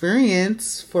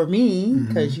experience for me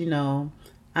because,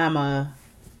 I'm a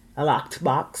locked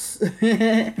box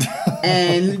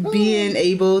and being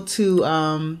able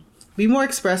to be more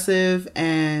expressive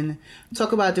and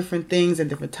talk about different things and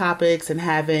different topics and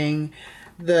having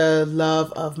the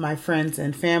love of my friends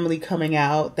and family coming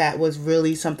out. That was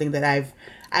really something that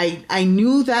I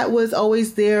knew that was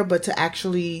always there, but to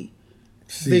actually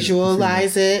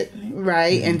visualize it,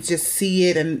 right, and just see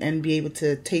it and be able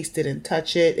to taste it and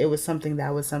touch it. It was something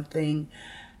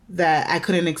that I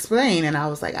couldn't explain, and I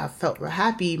was like, I felt real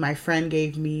happy. My friend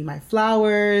gave me my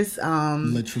flowers.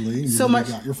 Literally, you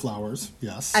got your flowers.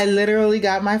 Yes, I literally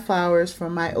got my flowers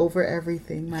from my Over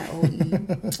Everything, my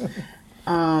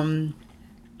OE.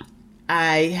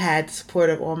 I had support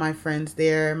of all my friends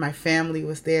there. My family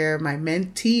was there. My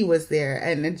mentee was there,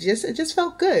 and it just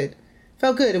felt good.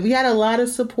 Felt good, and we had a lot of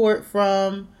support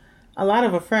from a lot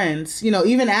of our friends.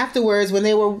 Even afterwards when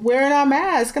they were wearing our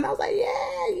masks, and I was like,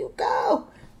 "Yeah, you go."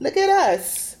 Look at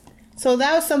us. So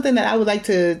that was something that I would like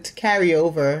to carry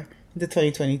over into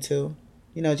 2022.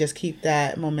 Just keep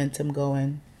that momentum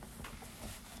going.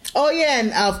 Oh, yeah.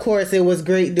 And of course, it was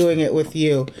great doing it with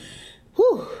you.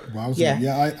 Whew. Wow.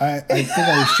 Yeah. I think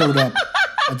I showed up.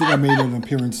 I think I made an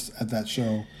appearance at that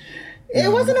show.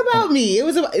 It wasn't about me. It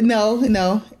was about,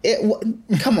 no.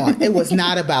 Come on. It was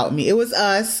not about me. It was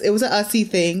us. It was an us-y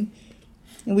thing.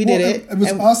 And we did it. It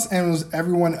was us, and it was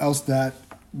everyone else that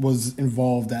was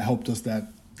involved that helped us that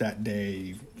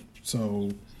day.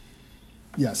 So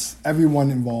yes, everyone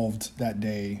involved that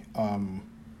day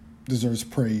deserves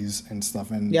praise and stuff.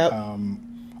 And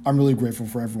I'm really grateful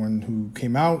for everyone who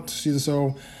came out to see the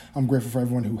show. I'm grateful for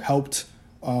everyone who helped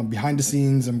behind the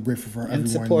scenes. I'm grateful for everyone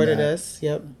supported us.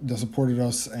 That supported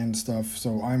us and stuff.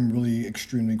 So I'm really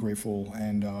extremely grateful.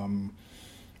 And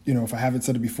if I haven't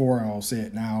said it before, I'll say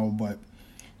it now. But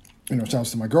shout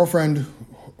outs to my girlfriend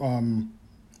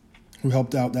who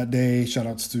helped out that day. Shout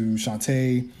outs to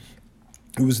Shantae,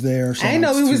 who was there. I didn't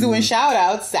know we was doing shout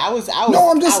outs.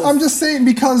 I'm just saying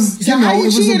because how you it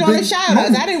was cheated a on big the shout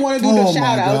outs. I didn't want to do the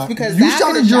shout outs because you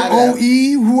shouted your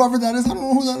OE, whoever that is. I don't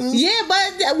know who that is. Yeah, but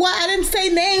I didn't say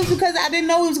names because I didn't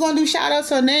know we was going to do shout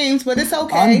outs or names, but it's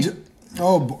okay.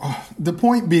 The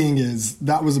point being is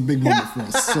that was a big moment for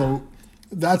us. So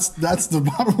that's the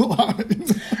bottom line.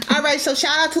 All right, so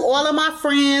shout out to all of my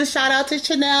friends. Shout out to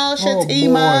Chanel,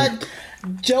 Shatima,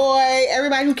 Joy,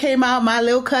 everybody who came out. My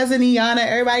little cousin Iana,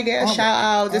 everybody get a shout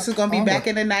out. This is gonna be back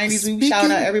in the 90s. We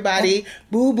shouting out everybody.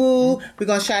 Boo Boo. We're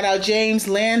gonna shout out James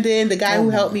Landon, the guy who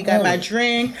helped me get my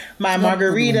drink, my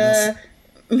margarita.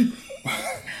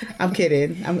 I'm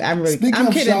kidding. I'm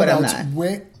kidding, but I'm not.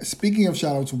 Speaking of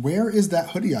shout outs, where is that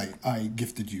hoodie I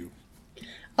gifted you?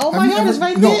 Oh my God, it's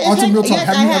right there. No, on real talk.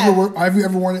 Have you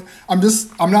ever worn it? I'm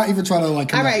not even trying to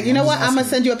like. All right, you know what? I'm gonna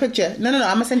send you a picture. No,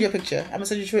 I'm gonna send you a picture. I'm gonna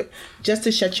send you just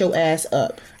to shut your ass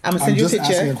up. I'm gonna send you a picture. I'm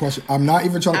just asking a question. I'm not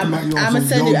even trying to come at you. I'm gonna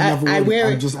send you. I wear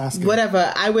it. I'm just asking.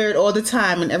 Whatever. I wear it all the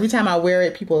time, and every time I wear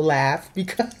it, people laugh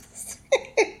because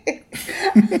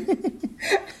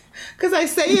I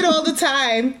say it all the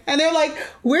time, and they're like,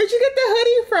 "Where'd you get the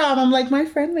hoodie from?" I'm like, "My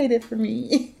friend made it for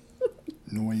me."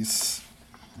 Noise.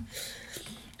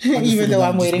 Even though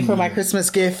I'm waiting for my Christmas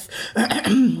gift, we're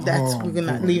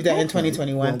gonna leave that in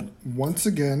 2021. Well, once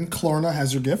again, Klarna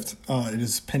has your gift. It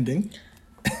is pending,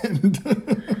 and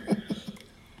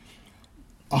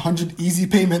 100 easy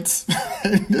payments,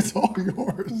 and it's all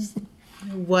yours.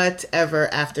 Whatever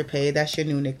Afterpay, that's your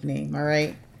new nickname. All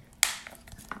right.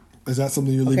 Is that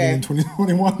something you're leaving in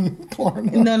 2021?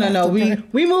 Klarna? No.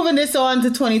 We moving this on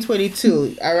to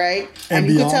 2022. All right. And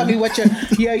you can tell me what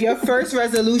your first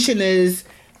resolution is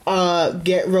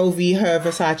get Rovi her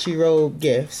Versace robe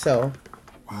gift. So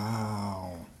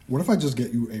Wow. What if I just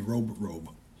get you a robe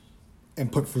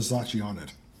and put Versace on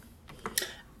it?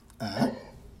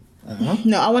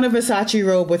 no, I want a Versace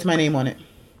robe with my name on it.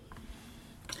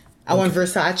 I want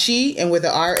Versace, and where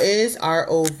the R is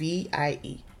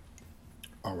Rovie.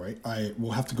 All right. I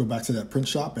will have to go back to that print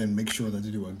shop and make sure that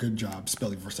they do a good job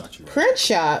spelling Versace right. Print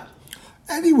shop.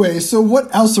 Anyway, so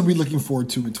what else are we looking forward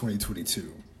to in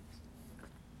 2022?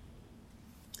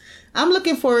 I'm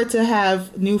looking forward to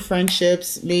have new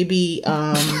friendships. Maybe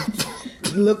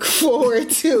look forward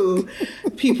to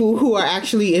people who are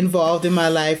actually involved in my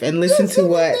life and listen to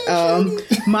what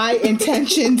my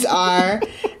intentions are,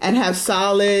 and have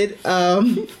solid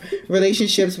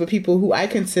relationships with people who I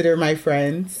consider my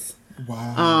friends.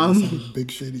 Wow, that sounds big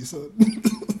shady, son.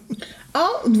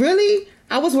 Oh, really?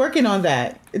 I was working on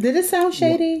that. Did it sound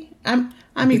shady? I'm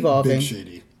evolving. Big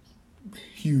shady.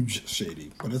 Huge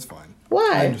shady, but it's fine.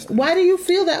 Why? Why do you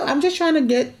feel that? I'm just trying to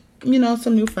get,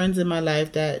 some new friends in my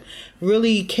life that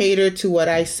really cater to what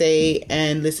I say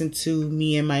and listen to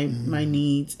me and my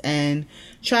needs, and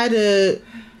try to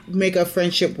make a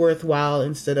friendship worthwhile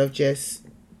instead of just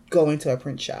going to a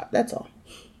print shop. That's all.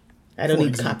 I don't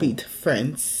need copied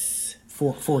friends.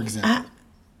 For example.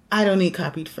 I don't need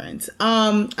copied friends.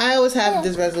 I always have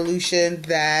this resolution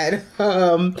that,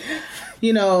 I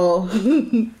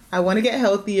want to get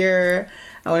healthier.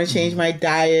 I want to change my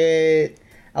diet.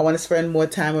 I want to spend more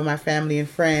time with my family and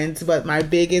friends. But my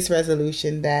biggest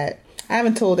resolution that I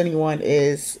haven't told anyone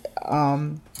is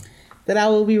that I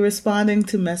will be responding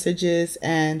to messages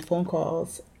and phone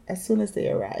calls as soon as they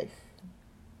arrive.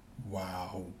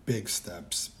 Wow. Big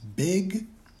steps. Big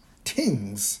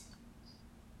tings.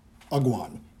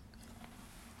 Agwan.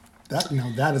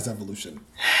 That is evolution.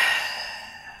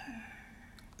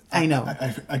 I know.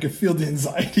 I can feel the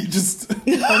anxiety just.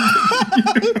 It's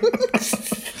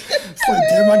like,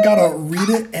 damn, I gotta read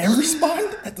it and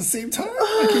respond at the same time.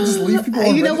 I can't just leave people on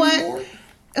red anymore.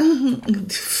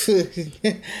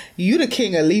 You the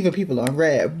king of leaving people on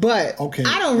red, but okay,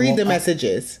 I don't read the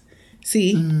messages.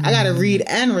 See, I gotta read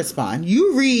and respond.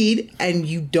 You read and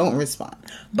you don't respond,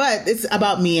 but it's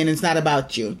about me and it's not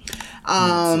about you.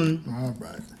 All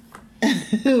right.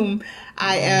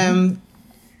 I am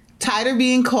tired of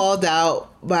being called out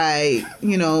by,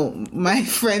 my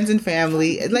friends and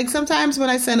family. Like sometimes when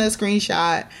I send a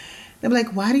screenshot, they're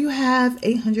like, why do you have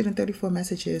 834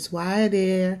 messages? Why are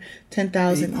there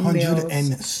 10,000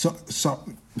 emails?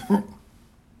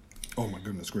 Oh my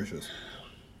goodness gracious.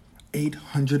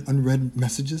 800 unread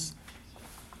messages?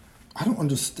 I don't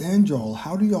understand y'all.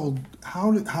 How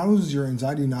does your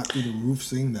anxiety not through the roof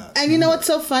seeing that? And you know what's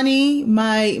so funny?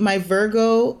 My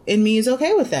Virgo in me is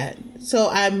okay with that. So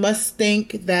I must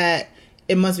think that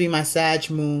it must be my Sag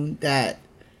moon that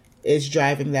is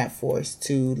driving that force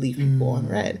to leave people on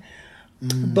red.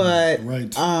 But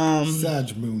right.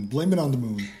 Sag moon. Blame it on the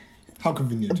moon. How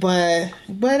convenient. But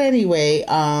anyway,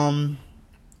 I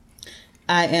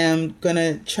am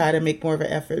gonna try to make more of an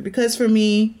effort, because for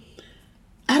me,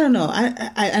 I don't know.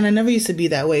 I never used to be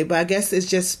that way, but I guess it's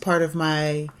just part of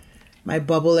my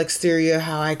bubble exterior,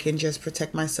 how I can just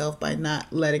protect myself by not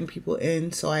letting people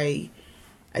in. So I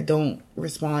don't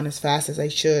respond as fast as I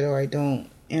should, or I don't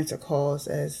answer calls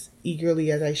as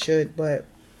eagerly as I should. But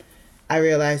I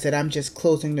realize that I'm just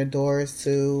closing the doors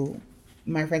to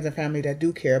my friends and family that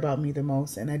do care about me the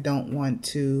most, and I don't want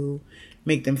to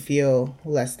make them feel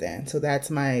less than. So that's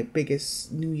my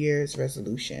biggest New Year's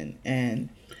resolution, and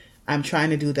I'm trying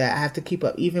to do that. I have to keep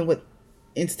up, even with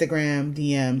Instagram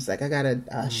DMs. Like I got a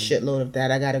shitload of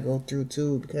that I got to go through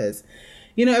too, because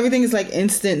everything is like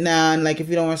instant now, and like if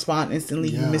you don't respond instantly,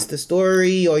 you miss the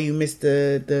story, or you miss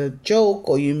the joke,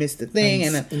 or you miss the thing,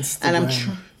 and I'm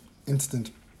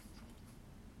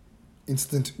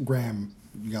Instagram.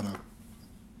 You gotta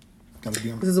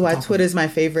be on. This is why Twitter's my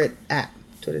favorite app.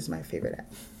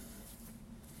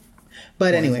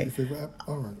 But anyway, your favorite app?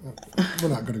 All right, we're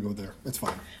not gonna go there. It's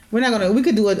fine. We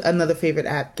could do another favorite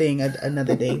app thing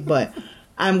another day. But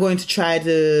I'm going to try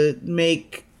to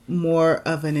make more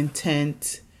of an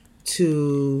intent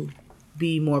to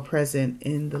be more present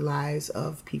in the lives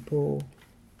of people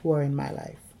who are in my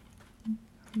life.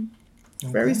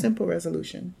 Okay. Very simple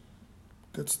resolution.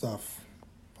 Good stuff.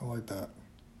 I like that.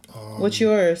 What's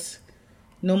yours?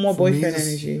 No more boyfriend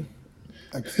energy.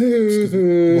 Well, I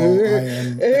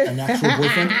am an actual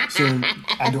boyfriend, so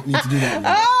I don't need to do that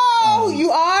anymore. Oh,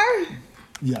 you are?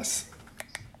 Yes.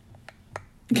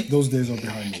 Those days are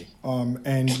behind me.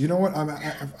 And you know what?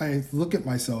 I look at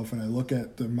myself and I look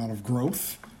at the amount of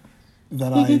growth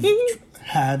that I've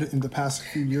had in the past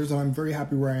few years, and I'm very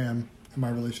happy where I am in my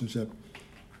relationship.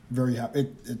 very happy.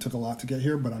 It took a lot to get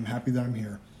here, but I'm happy that I'm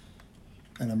here,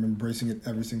 and I'm embracing it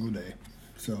every single day.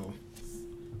 So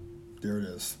there it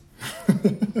is.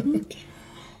 Okay.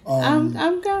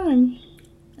 I'm going.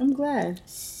 I'm glad.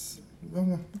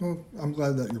 Well, I'm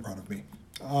glad that you're proud of me.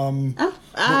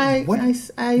 I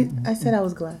said I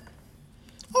was glad.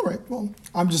 All right. Well,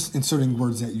 I'm just inserting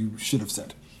words that you should have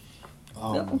said.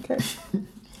 Okay.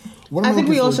 What am I think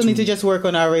we also need to to just work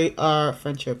on our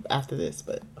friendship after this,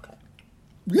 but okay.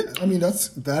 Yeah, I mean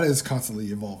that is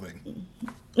constantly evolving.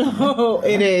 Oh,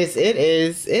 it is.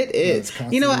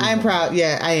 You know what? I'm evolving. proud.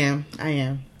 Yeah, I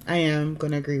am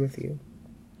gonna agree with you.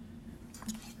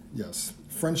 Yes,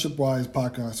 friendship-wise,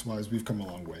 podcast-wise, we've come a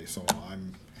long way. So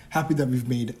I'm happy that we've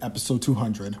made episode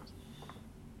 200.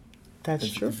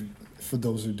 That's true. For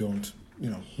those who don't, who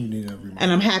need a reminder.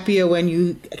 And I'm happier when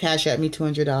you cash at me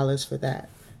 $200 for that.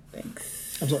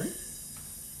 Thanks. I'm sorry?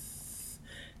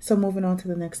 So moving on to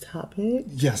the next topic.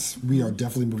 Yes, we are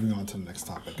definitely moving on to the next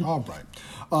topic. All right.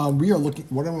 We are looking.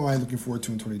 What am I looking forward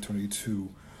to in 2022?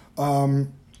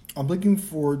 I'm looking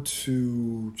forward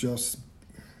to just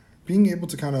being able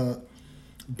to kind of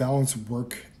balance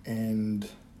work and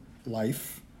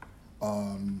life.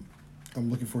 I'm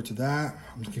looking forward to that.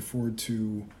 I'm looking forward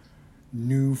to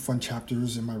new fun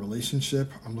chapters in my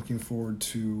relationship. I'm looking forward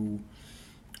to,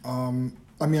 I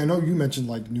know you mentioned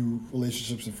like new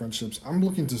relationships and friendships. I'm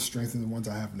looking to strengthen the ones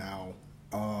I have now.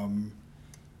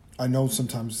 I know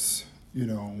sometimes, there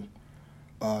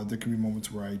can be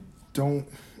moments where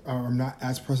I'm not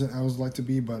as present as I would like to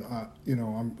be, but,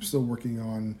 I'm still working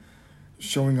on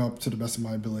showing up to the best of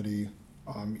my ability,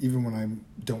 even when I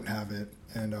don't have it.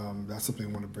 And that's something I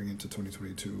want to bring into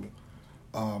 2022.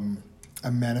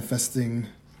 I'm manifesting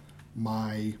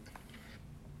my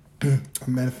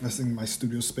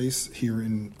studio space here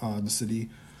in the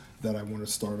city that I want to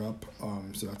start up.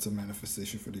 So that's a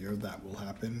manifestation for the year that will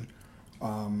happen.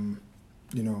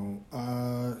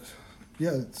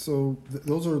 So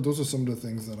those are some of the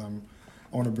things that I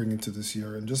want to bring into this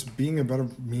year, and just being a better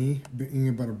me, being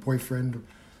a better boyfriend,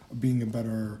 being a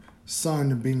better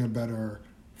son, being a better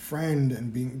friend,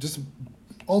 and being just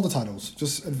all the titles,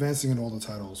 just advancing in all the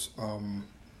titles.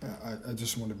 I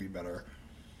just want to be better,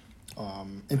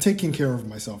 and taking care of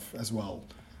myself as well.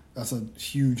 That's a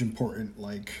huge, important,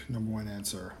 number one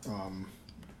answer.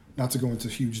 Not to go into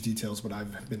huge details, but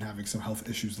I've been having some health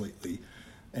issues lately,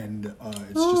 and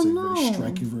it's very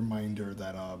striking reminder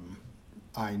that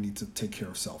I need to take care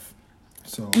of self.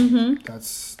 So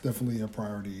that's definitely a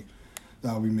priority that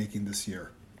I'll be making this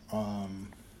year.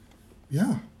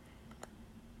 Yeah,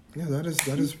 that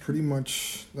is pretty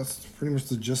much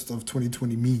the gist of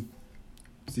 2020 me.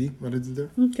 See what I did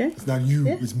there? Okay. It's not you,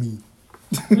 it's me.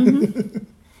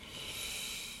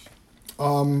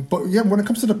 But yeah, when it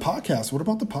comes to the podcast, what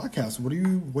about the podcast? What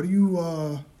are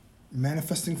you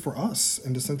manifesting for us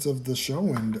in the sense of the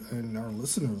show and our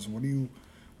listeners? What do you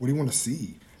want to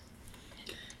see?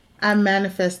 I'm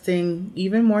manifesting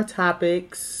even more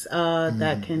topics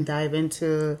that can dive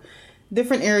into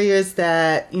different areas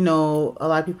that, a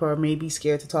lot of people are maybe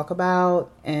scared to talk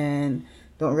about and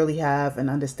don't really have an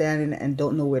understanding and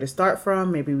don't know where to start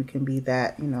from. Maybe we can be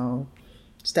that,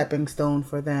 stepping stone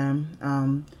for them.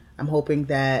 I'm hoping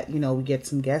that, we get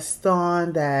some guests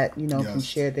on that, can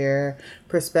share their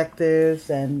perspectives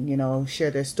and,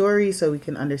 share their stories so we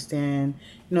can understand,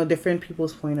 different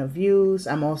people's point of views.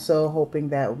 I'm also hoping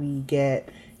that we get,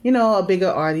 a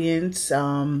bigger audience,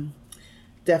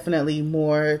 definitely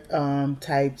more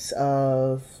types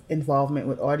of involvement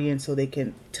with audience so they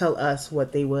can tell us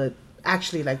what they would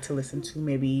actually like to listen to.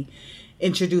 Maybe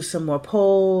introduce some more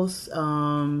polls,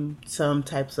 some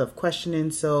types of questioning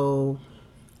so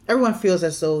everyone feels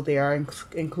as though they are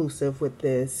inclusive with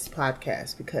this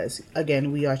podcast, because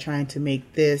again, we are trying to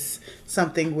make this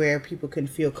something where people can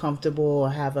feel comfortable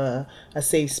or have a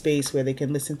safe space where they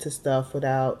can listen to stuff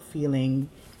without feeling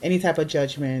any type of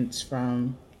judgments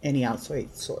from any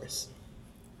outside source.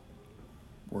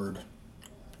 Word.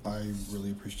 I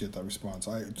really appreciate that response.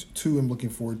 I too am looking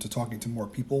forward to talking to more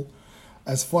people.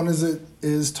 As fun as it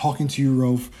is talking to you,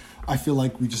 Rove, I feel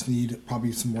like we just need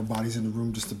probably some more bodies in the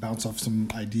room just to bounce off some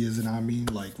ideas and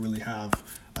really have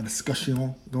a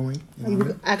discussion going. You know what I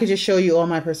mean? I could just show you all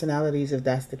my personalities if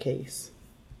that's the case.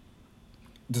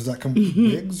 Does that come with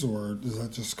wigs, or does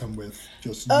that just come with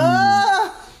just you? All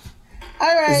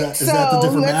right, Is that the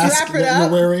different mask that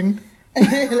you're wearing?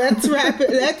 Let's wrap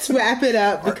it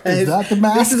up, because is that the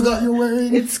mask that you're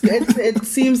wearing? It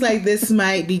seems like this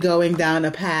might be going down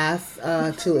a path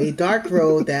to a dark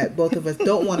road that both of us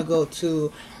don't want to go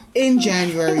to in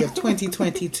January of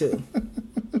 2022.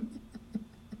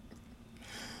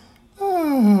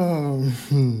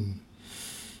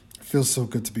 Feels so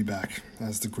good to be back,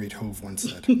 as the great Hove once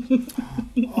said.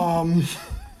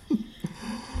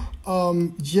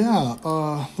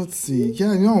 Let's see.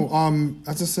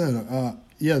 As I said,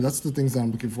 that's the things that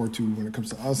I'm looking forward to when it comes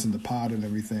to us and the pod and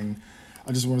everything.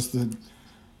 I just want us to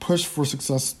push for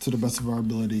success to the best of our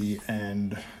ability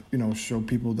and, show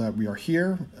people that we are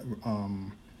here,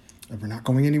 and we're not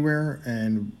going anywhere,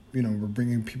 and, we're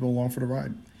bringing people along for the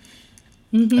ride.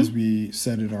 Mm-hmm. As we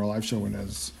said in our live show and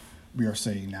as we are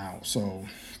saying now. So,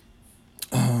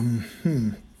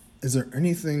 is there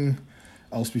anything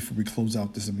else before we close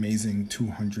out this amazing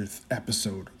 200th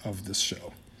episode of this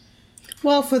show?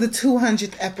 Well, for the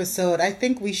 200th episode, I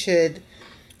think we should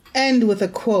end with a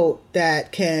quote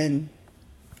that can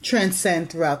transcend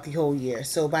throughout the whole year.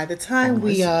 So by the time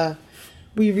we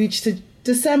reach to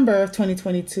December of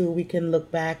 2022, we can look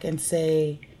back and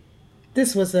say,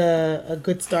 this was a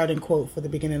good starting quote for the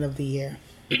beginning of the year.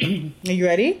 Are you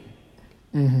ready?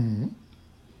 Mm-hmm.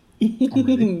 I'm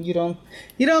ready. You don't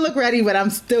look ready, but I'm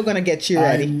still gonna get you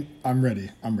ready. I'm ready.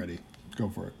 Go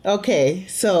for it. Okay,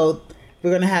 so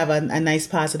we're gonna have a nice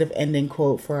positive ending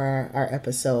quote for our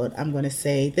episode. I'm gonna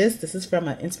say this. This is from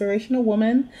an inspirational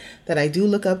woman that I do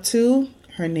look up to.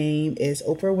 Her name is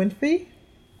Oprah Winfrey,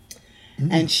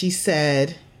 and she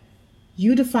said,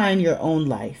 "You define your own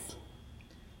life.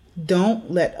 Don't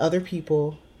let other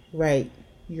people write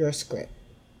your script."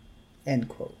 End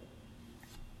quote.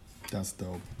 That's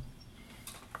dope.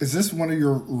 Is this one of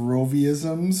your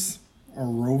Rovisms or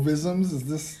Rovisms? Is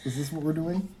this what we're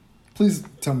doing? Please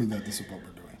tell me that this is what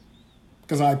we're doing,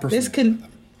 because I personally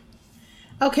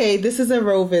Okay, this is a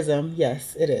Rovism.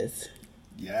 Yes, it is.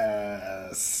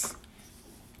 Yes,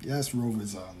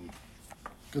 Rovism.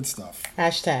 Good stuff.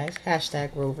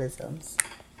 Hashtag Rovisms.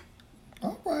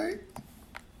 All right.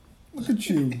 Look at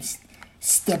you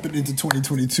stepping into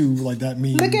 2022 like that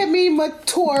meme. Look at me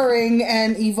maturing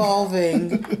and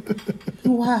evolving.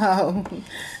 Wow.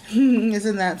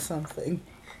 Isn't that something?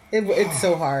 It's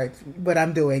so hard, but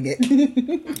I'm doing it.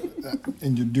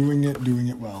 And you're doing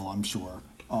it well, I'm sure.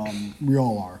 We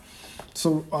all are.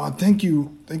 So thank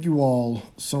you all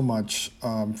so much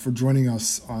for joining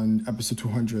us on episode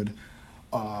 200.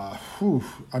 I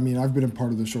mean, I've been a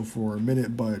part of the show for a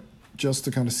minute, but just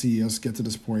to kind of see us get to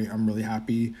this point, I'm really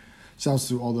happy. Shouts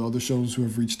to all the other shows who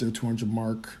have reached their 200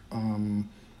 mark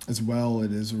as well.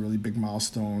 It is a really big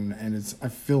milestone, and I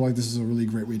feel like this is a really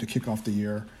great way to kick off the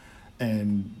year,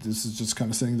 and this is just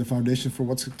kind of setting the foundation for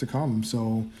what's to come.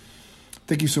 So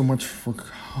thank you so much for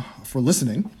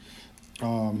listening.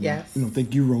 Yes.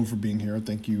 Thank you, Ro, for being here.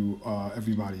 Thank you,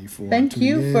 everybody, for Thank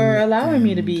you for allowing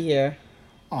me to be here.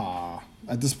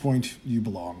 At this point, you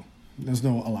belong. There's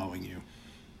no allowing you.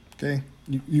 Okay,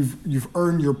 you've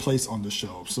earned your place on the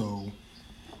show, so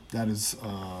that is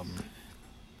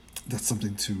that's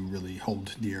something to really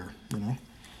hold dear.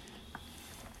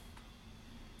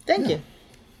 Thank you.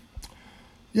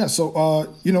 Yeah,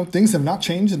 so things have not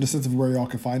changed in the sense of where y'all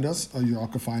can find us. Y'all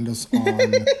can find us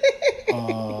on.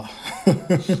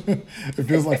 It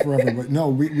feels like forever, but no,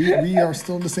 we are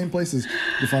still in the same places. You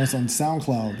can find us on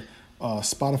SoundCloud,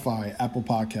 Spotify, Apple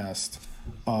Podcast,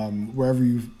 wherever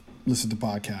you listen to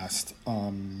podcasts.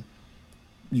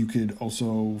 You could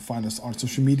also find us on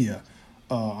social media,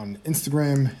 on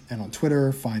Instagram and on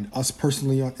Twitter. Find us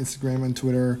personally on Instagram and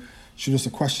Twitter. Shoot us a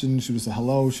question, shoot us a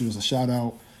hello, shoot us a shout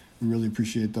out. We really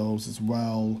appreciate those as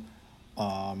well.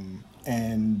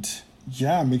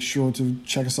 Make sure to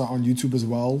check us out on YouTube as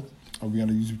well. We got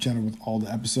a YouTube channel with all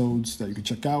the episodes that you can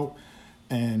check out.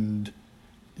 And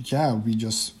we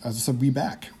just, as I said, we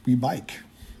bike,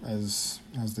 as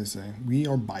they say. We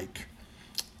are bike.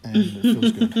 And it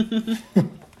feels good.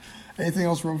 Anything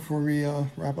else, Ro, before we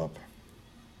wrap up?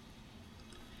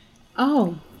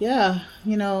 Oh, yeah.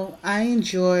 I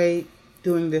enjoy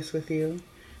doing this with you,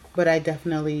 but I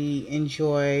definitely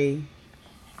enjoy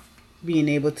being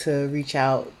able to reach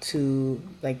out to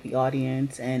the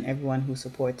audience and everyone who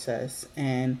supports us.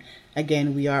 And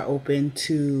again, we are open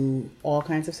to all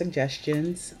kinds of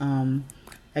suggestions.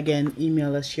 Again,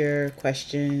 email us your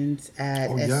questions at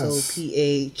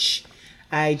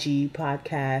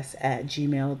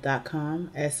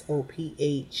sophigpodcast@gmail.com.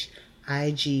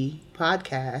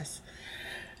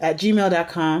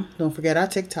 sophigpodcast@gmail.com. Don't forget our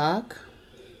TikTok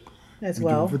as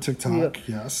well. For TikTok,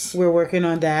 yes. We're working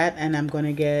on that, and I'm going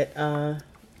to get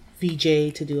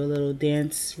VJ to do a little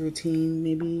dance routine,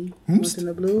 maybe once in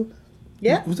the blue.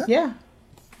 Yeah, who's that? Yeah.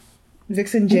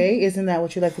 Vixen J, isn't that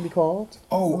what you like to be called?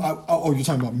 Oh, you're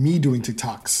talking about me doing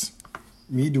TikToks.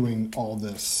 Me doing all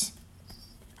this.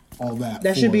 All that.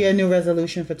 That should be a new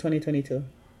resolution for 2022.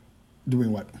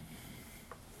 Doing what?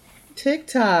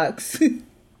 TikToks.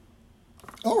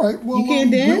 All right. Well, You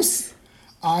can't dance?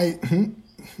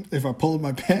 If I pull in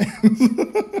my pants.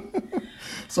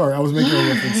 Sorry, I was making a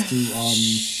reference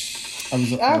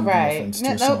to All right. reference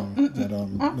to a song that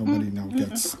nobody now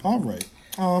gets. All right.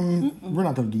 We're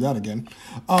not going to do that again.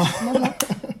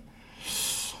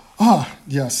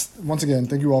 Yes. Once again,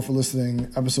 thank you all for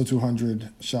listening. Episode 200.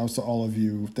 Shouts to all of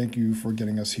you. Thank you for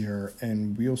getting us here,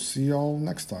 and we'll see y'all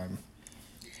next time.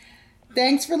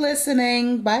 Thanks for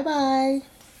listening. Bye-bye.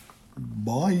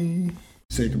 Bye.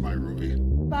 Say goodbye, Ruby.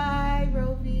 Bye,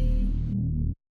 Rovi.